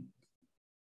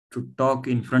to talk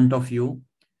in front of you.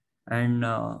 And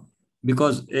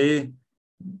because a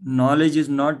knowledge is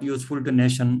not useful to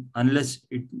nation unless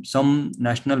some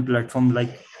national platform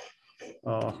like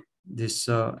this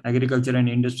agriculture and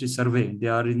industry survey, they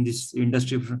are in this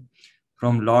industry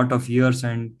from lot of years,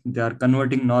 and they are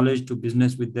converting knowledge to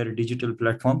business with their digital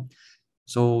platform.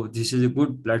 So this is a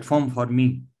good platform for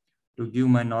me to give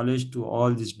my knowledge to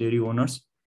all these dairy owners.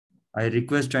 I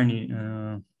request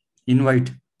and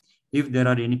invite if there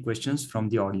are any questions from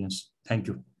the audience. Thank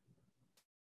you.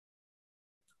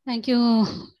 Thank you,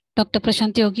 Dr.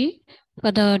 Prashant Yogi,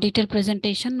 for the detailed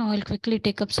presentation. Now I'll quickly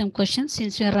take up some questions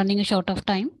since we are running short of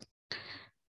time.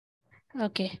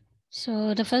 Okay,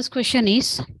 so the first question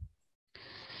is,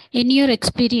 in your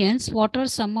experience, what are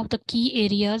some of the key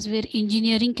areas where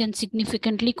engineering can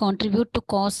significantly contribute to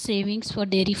cost savings for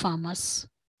dairy farmers?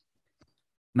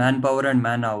 Manpower and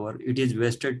man-hour, it is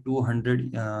wasted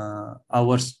 200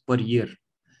 hours per year.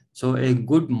 So a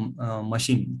good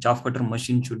machine, chaff cutter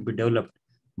machine should be developed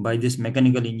by this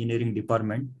mechanical engineering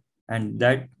department, and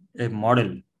that a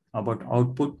model about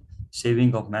output,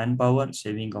 saving of manpower,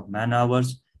 saving of man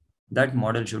hours, that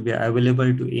model should be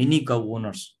available to any cow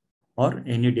owners or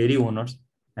any dairy owners,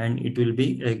 and it will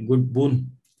be a good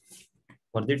boon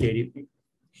for the dairy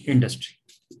industry.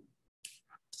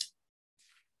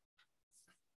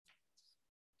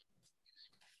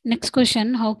 Next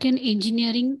question, how can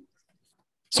engineering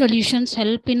solutions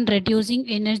help in reducing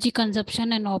energy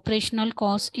consumption and operational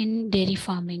costs in dairy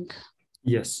farming?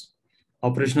 Yes,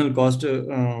 operational cost,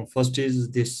 first is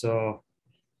this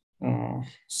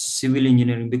civil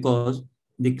engineering, because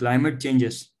the climate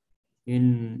changes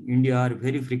in India are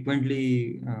very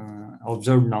frequently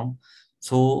observed now.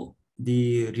 So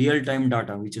the real-time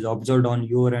data, which is observed on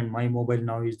your and my mobile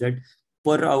now, is that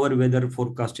per hour weather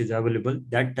forecast is available.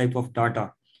 That type of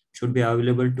data should be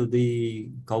available to the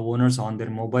cow owners on their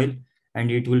mobile,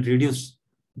 and it will reduce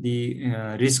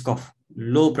the risk of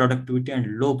low productivity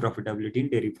and low profitability in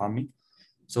dairy farming.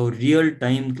 So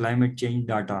real-time climate change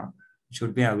data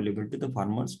should be available to the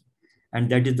farmers, and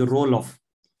that is the role of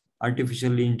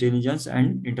artificial intelligence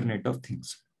and Internet of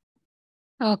Things.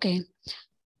 Okay.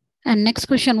 And next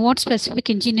question, what specific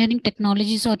engineering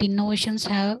technologies or innovations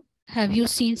have you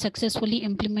seen successfully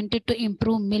implemented to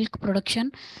improve milk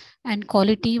production and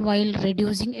quality while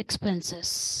reducing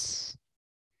expenses?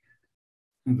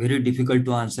 Very difficult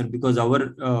to answer, because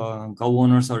our cow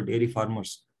owners or dairy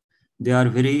farmers, they are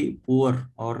very poor,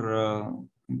 or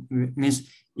means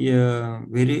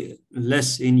very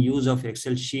less in use of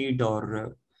Excel sheet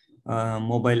or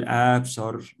mobile apps,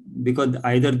 or because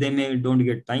either they may don't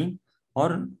get time,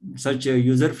 or such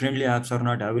user friendly apps are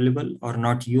not available or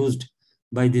not used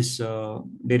by these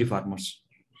dairy farmers.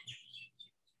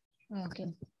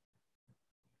 Okay.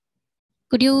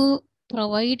 Could you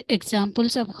provide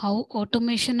examples of how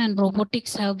automation and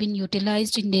robotics have been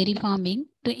utilized in dairy farming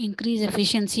to increase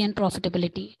efficiency and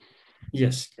profitability?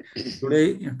 Yes.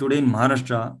 Today in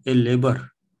Maharashtra,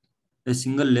 a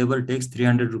single labor takes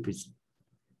 300 rupees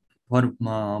for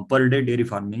per day dairy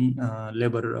farming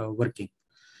labor working.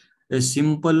 A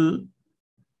simple,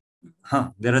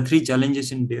 there are three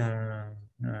challenges in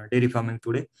dairy farming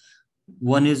today.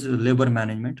 One is labor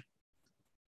management,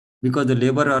 because the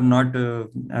labor are not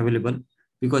available,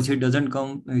 because he doesn't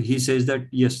come. He says that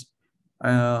yes,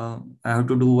 I have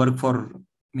to do work for,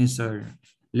 means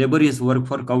labor is work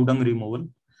for cow dung removal,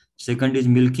 second is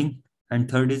milking, and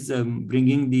third is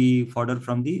bringing the fodder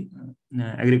from the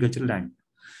agricultural land.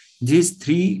 These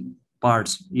three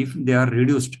parts, if they are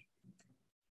reduced,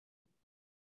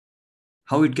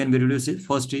 how it can be reduced is,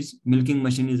 first is milking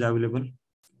machine is available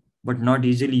but not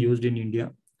easily used in India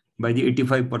by the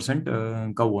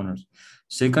 85% cow owners.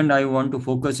 Second, I want to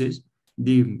focus is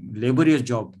the laborious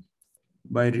job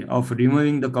of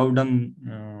removing the cow dung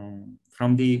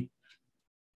from the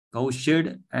cow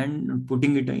shed and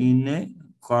putting it in a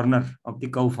corner of the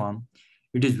cow farm.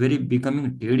 It is very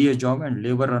becoming tedious job, and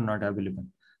labor are not available.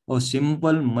 A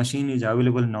simple machine is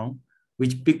available now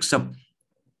which picks up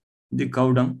the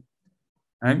cow dung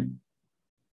and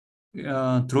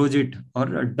throws it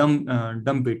or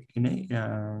dump it in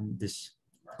a this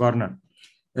corner.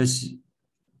 As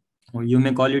you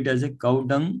may call it as a cow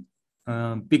dung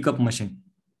pickup machine.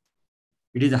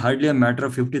 It is hardly a matter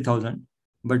of 50,000,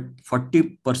 but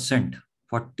 40%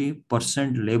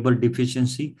 labor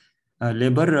deficiency,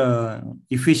 labor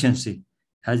efficiency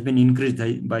has been increased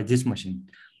by this machine.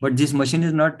 But this machine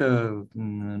is not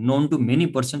known to many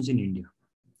persons in India.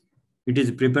 It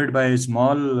is prepared by a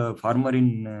small farmer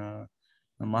in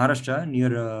Maharashtra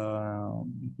near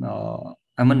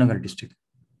Ahmednagar district,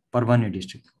 Parbhani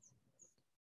district.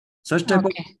 Such type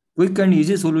of quick and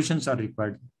easy solutions are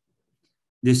required.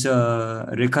 This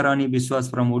Rekha Rani Biswas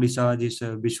from Odisha, this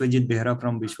Vishwajit Behra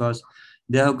from Biswas,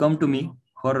 they have come to me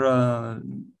for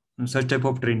such type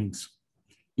of trainings.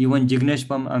 Even Jignesh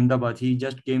from Ahmedabad, he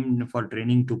just came for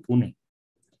training to Pune.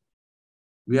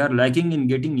 We are lacking in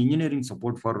getting engineering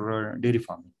support for dairy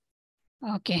farming.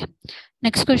 Okay.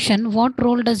 Next question. What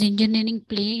role does engineering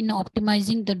play in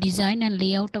optimizing the design and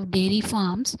layout of dairy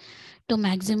farms to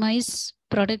maximize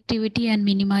productivity and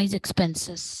minimize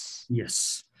expenses?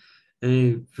 Yes,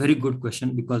 a very good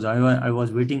question, because I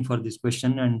was waiting for this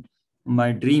question, and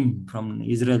my dream from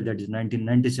Israel, that is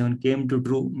 1997, came to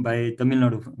true by Tamil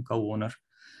Nadu cow owner.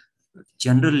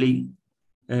 Generally,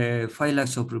 5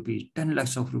 lakhs of rupees, 10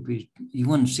 lakhs of rupees,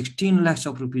 even 16 lakhs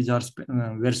of rupees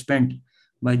were spent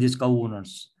by these cow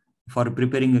owners for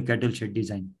preparing a cattle shed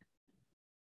design.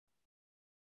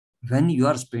 When you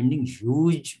are spending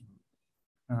huge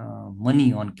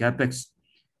money on capex,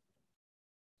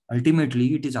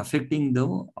 ultimately it is affecting the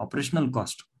operational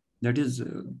cost. That is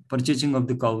purchasing of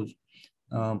the cows,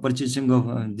 purchasing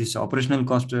of this operational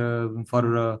cost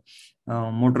for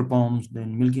motor pumps,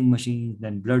 then milking machines,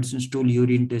 then blood and stool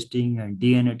urine testing and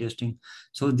DNA testing.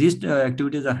 So these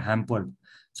activities are hampered.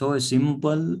 So a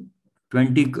simple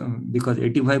 20, because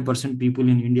 85% people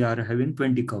in India are having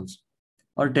 20 cows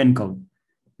or 10 cows.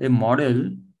 A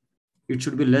model, it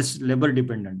should be less labor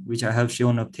dependent, which I have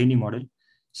shown a Thenny model.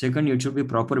 Second, it should be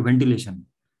proper ventilation.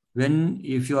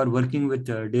 If you are working with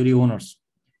dairy owners,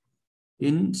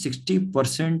 in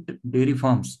 60% dairy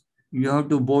farms, you have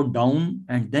to bow down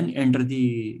and then enter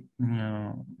the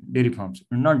dairy farms.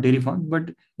 Not dairy farms,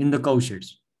 but in the cow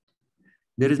sheds.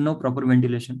 There is no proper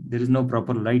ventilation. There is no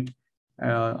proper light.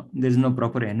 There is no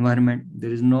proper environment.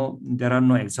 There are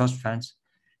no exhaust fans.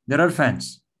 There are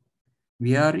fans.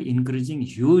 We are increasing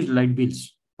huge light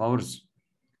bills, powers.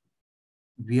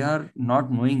 We are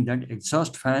not knowing that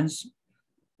exhaust fans,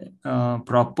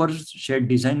 proper shed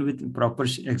design with proper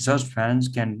exhaust fans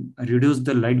can reduce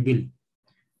the light bill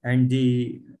and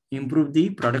improve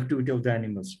the productivity of the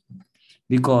animals,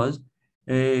 because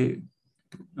a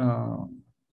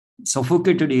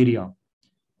suffocated area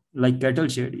like cattle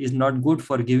shed is not good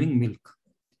for giving milk.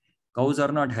 Cows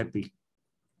are not happy.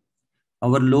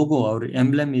 Our logo, our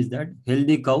emblem is that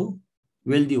healthy cow,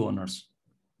 wealthy owners.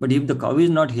 But if the cow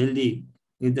is not healthy,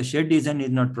 if the shed design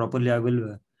is not properly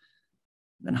available,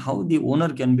 then how the owner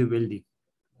can be wealthy?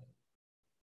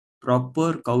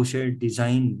 Proper cow shed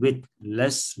design with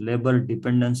less labor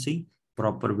dependency,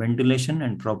 proper ventilation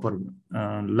and proper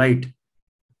light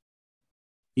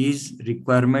is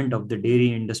requirement of the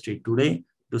dairy industry today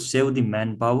to save the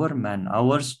manpower, man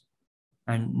hours,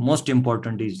 and most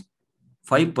important is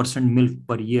 5% milk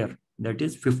per year. That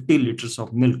is 50 liters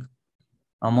of milk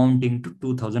amounting to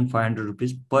 2,500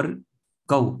 rupees per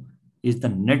cow is the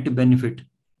net benefit,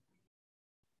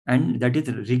 and that is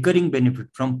recurring benefit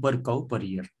from per cow per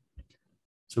year.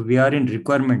 So we are in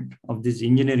requirement of these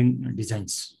engineering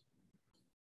designs.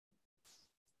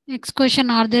 Next question,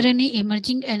 are there any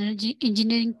emerging energy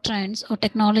engineering trends or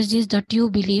technologies that you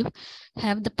believe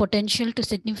have the potential to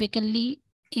significantly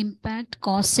impact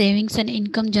cost savings and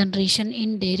income generation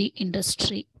in dairy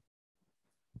industry?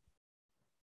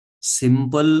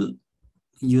 Simple,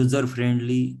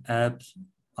 user-friendly apps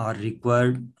are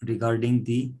required regarding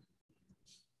the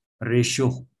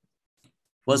ratio.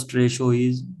 First ratio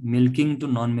is milking to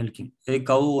non-milking. A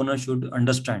cow owner should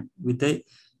understand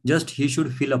he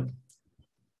should fill up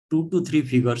 2 to 3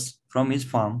 figures from his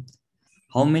farm.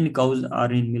 How many cows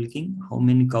are in milking? How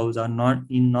many cows are not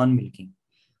in non-milking?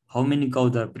 How many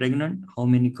cows are pregnant? How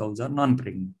many cows are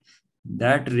non-pregnant?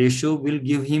 That ratio will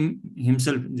give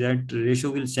himself. That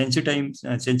ratio will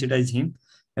sensitize him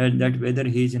that whether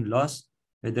he is in loss,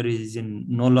 whether he is in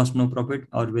no loss, no profit,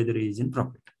 or whether he is in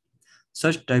profit.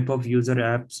 Such type of user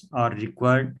apps are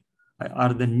required,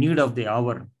 are the need of the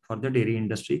hour for the dairy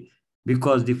industry,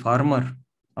 because the farmer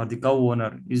or the cow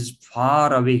owner is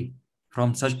far away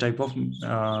from such type of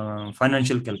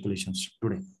financial calculations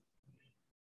today.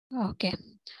 Okay.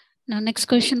 Now, next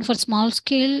question, for small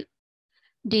scale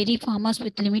dairy farmers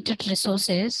with limited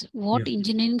resources, what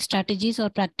engineering strategies or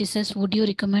practices would you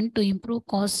recommend to improve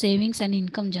cost savings and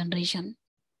income generation?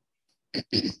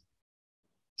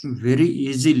 Very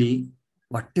easily,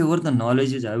 whatever the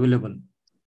knowledge is available,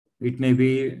 it may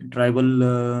be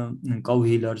tribal cow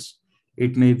healers,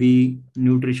 it may be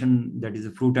nutrition, that is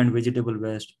fruit and vegetable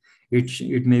waste,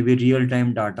 it may be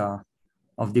real-time data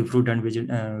of the fruit and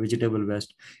vegetable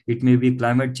waste, it may be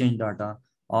climate change data.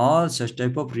 All such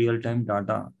type of real-time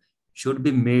data should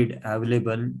be made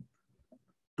available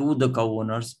to the cow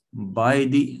owners by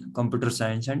the computer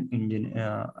science and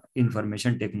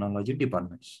information technology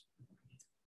departments.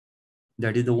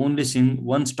 That is the only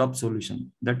one-stop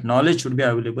solution. That knowledge should be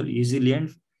available easily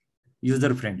and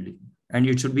user-friendly, and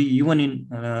it should be even in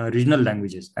regional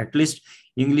languages. At least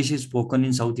English is spoken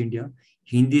in South India,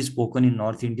 Hindi is spoken in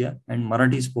North India, and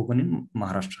Marathi is spoken in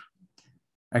Maharashtra.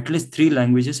 At least 3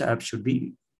 languages apps should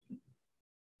be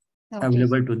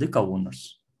available to the cow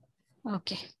owners.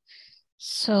 Okay.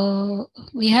 So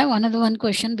we have another one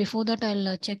question. Before that,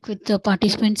 I'll check with the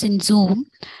participants in Zoom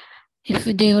if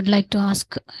they would like to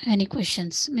ask any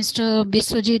questions. Mr.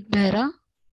 Biswajit Behra,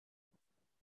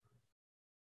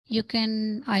 you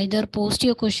can either post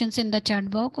your questions in the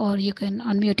chat box or you can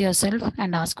unmute yourself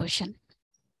and ask question.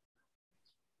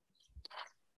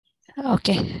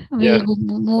 Okay, we'll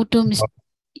move to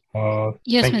Mr.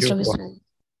 Yes, Mr. Biswajit.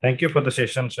 Thank you for the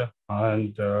session, sir.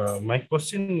 And my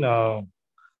question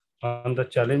on the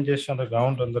challenges on the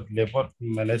ground on the labor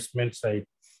management side.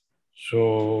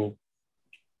 So,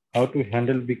 how to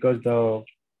handle, because the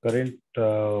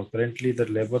currently the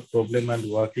labor problem and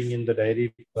working in the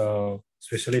dairy,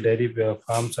 especially dairy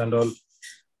farms and all,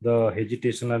 the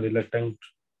hesitation and reluctant.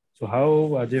 So,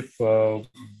 how as if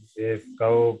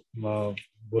cow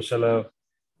ghoshala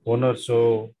owner,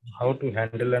 so how to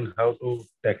handle and how to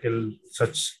tackle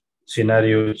such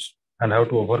scenarios and how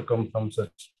to overcome from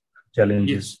such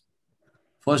challenges? Yes.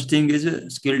 First thing is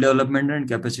skill development and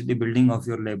capacity building of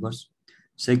your laborers.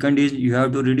 Second is you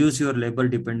have to reduce your labor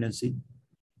dependency.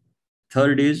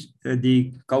 Third is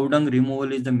the cow dung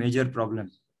removal is the major problem.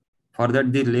 For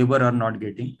that, the labor are not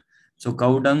getting. So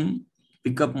cow dung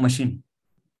pickup machine,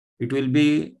 it will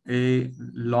be a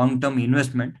long-term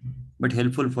investment, but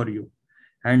helpful for you.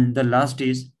 And the last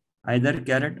is either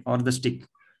carrot or the stick.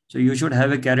 So you should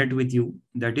have a carrot with you.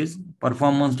 That is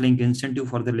performance link incentive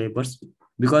for the laborers,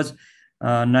 because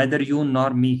neither you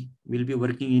nor me will be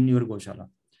working in your goshala,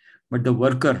 but the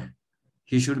worker,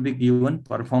 he should be given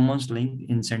performance link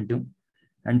incentive.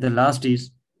 And the last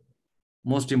is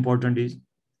most important is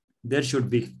there should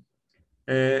be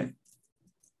a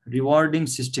rewarding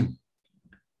system.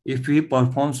 If he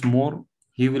performs more,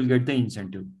 he will get the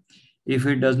incentive. If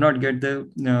he does not get the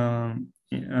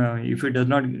if he does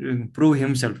not prove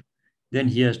himself, then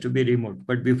he has to be removed.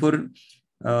 But before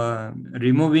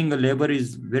removing a labor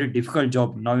is very difficult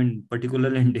job now, in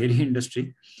particular in dairy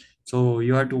industry. So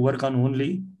you have to work on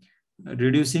only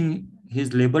reducing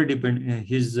his labor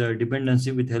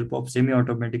dependency with help of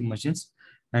semi-automatic machines.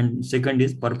 And second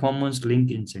is performance link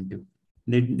incentive.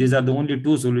 These are the only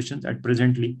two solutions at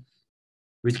presently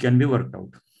which can be worked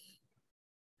out.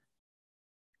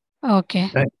 Okay.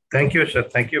 Thank you, sir.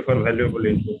 Thank you for valuable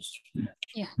inputs.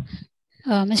 Yeah.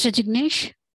 Mr.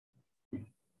 Jignesh?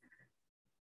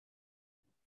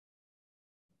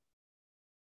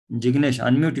 Jignesh,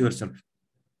 unmute yourself.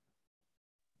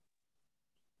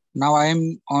 Now I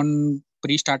am on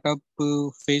pre-startup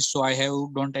phase, so I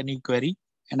don't any query,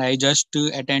 and I just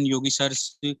attend Yogi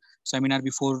sir's seminar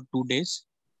before 2 days.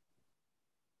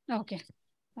 Okay,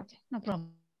 no problem.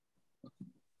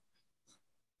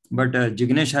 But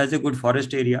Jignesh has a good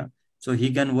forest area, so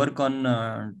he can work on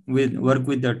work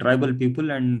with the tribal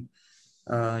people and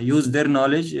use their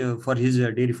knowledge for his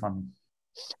dairy farming.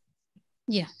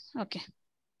 Yeah. Okay.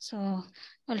 So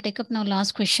I'll take up now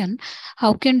last question.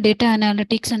 How can data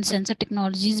analytics and sensor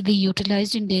technologies be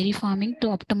utilized in dairy farming to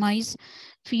optimize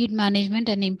feed management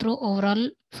and improve overall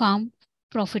farm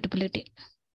profitability?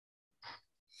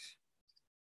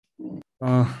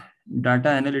 Data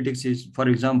analytics is, for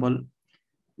example,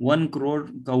 1 crore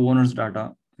cow owners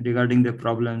data regarding their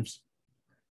problems,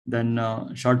 then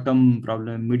short-term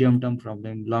problem, medium-term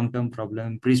problem, long-term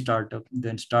problem, pre-startup,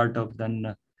 then startup,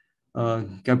 then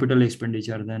capital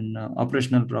expenditure, then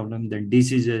operational problem, then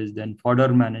diseases, then fodder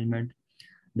management,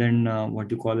 then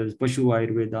what you call as Pashu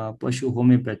Ayurveda, Pashu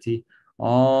homeopathy.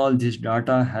 All this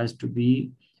data has to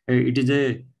be, it is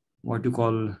a what you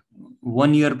call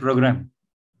 1-year program,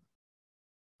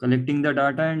 collecting the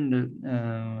data and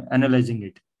analyzing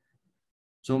it.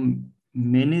 So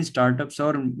many startups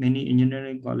or many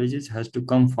engineering colleges has to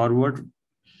come forward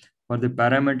for the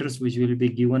parameters which will be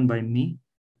given by me,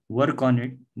 work on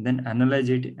it, then analyze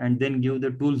it, and then give the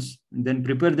tools, then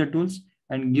prepare the tools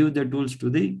and give the tools to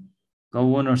the cow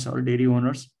owners or dairy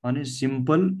owners on a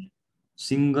simple,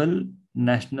 single,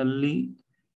 nationally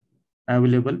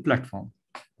available platform.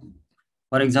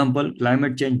 For example,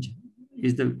 climate change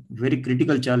is the very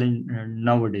critical challenge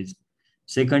nowadays.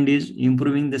 Second is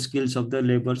improving the skills of the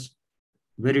laborers.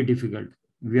 Very difficult.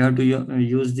 We have to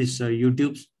use this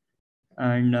YouTubes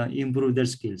and improve their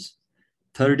skills.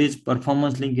 Third is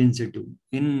performance link incentive.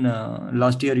 In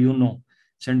last year,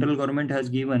 central government has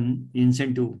given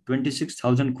incentive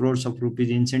 26,000 crores of rupees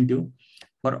incentive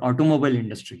for automobile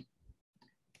industry.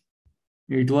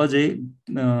 It was a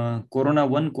Corona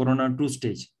 1, Corona 2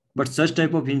 stage, but such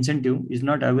type of incentive is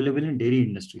not available in dairy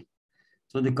industry.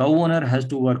 So the cow owner has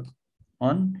to work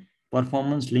on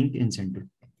performance link incentive.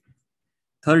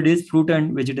 Third is fruit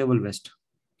and vegetable waste.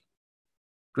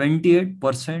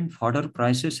 28% fodder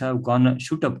prices have gone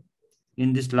shoot up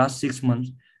in this last 6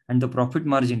 months, and the profit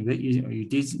margin,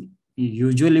 it is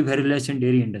usually very less in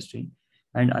dairy industry.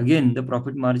 And again, the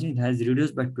profit margin has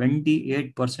reduced by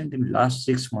 28% in last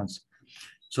 6 months.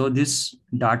 So this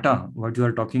data, what you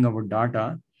are talking about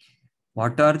data,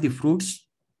 what are the fruits,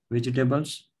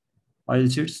 vegetables,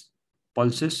 oilseeds,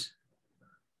 pulses,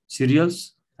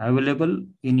 cereals available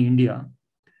in India?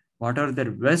 What are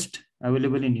the waste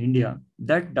available in India?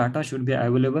 That data should be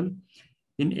available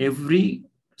in every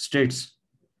states,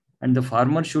 and the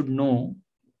farmer should know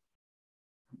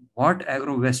what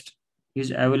agro waste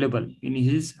is available in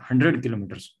his 100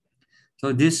 kilometers.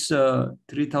 So this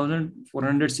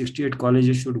 3,468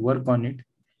 colleges should work on it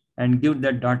and give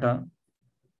that data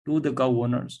to the cow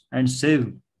owners and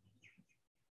save,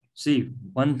 see,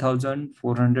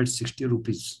 1,460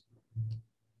 rupees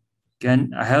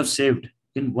can I have saved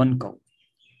in one cow.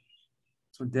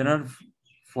 So there are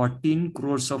 14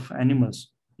 crores of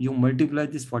animals. You multiply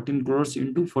this 14 crores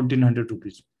into 1,400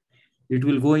 rupees. It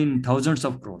will go in thousands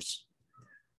of crores.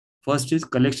 First is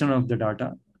collection of the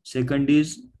data. Second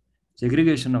is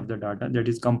segregation of the data, that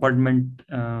is compartment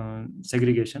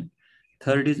segregation.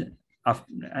 Third is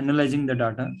analyzing the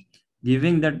data,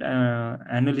 giving that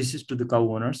analysis to the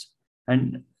cow owners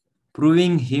and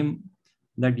proving him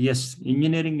that yes,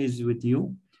 engineering is with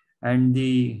you, and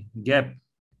the gap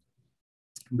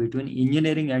between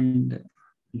engineering and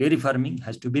dairy farming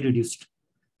has to be reduced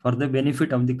for the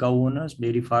benefit of the cow owners,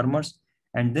 dairy farmers,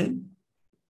 and the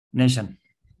nation.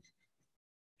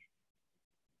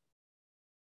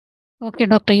 Okay,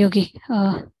 Dr. Yogi.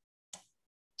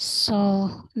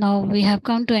 So now we have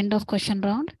come to end of question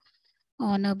round.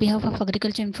 On behalf of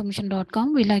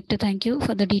agricultureinformation.com, we like to thank you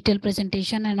for the detailed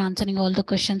presentation and answering all the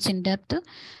questions in depth.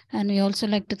 And we also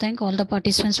like to thank all the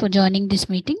participants for joining this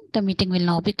meeting. The meeting will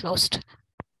now be closed.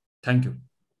 Thank you.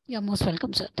 You're most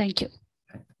welcome, sir. Thank you.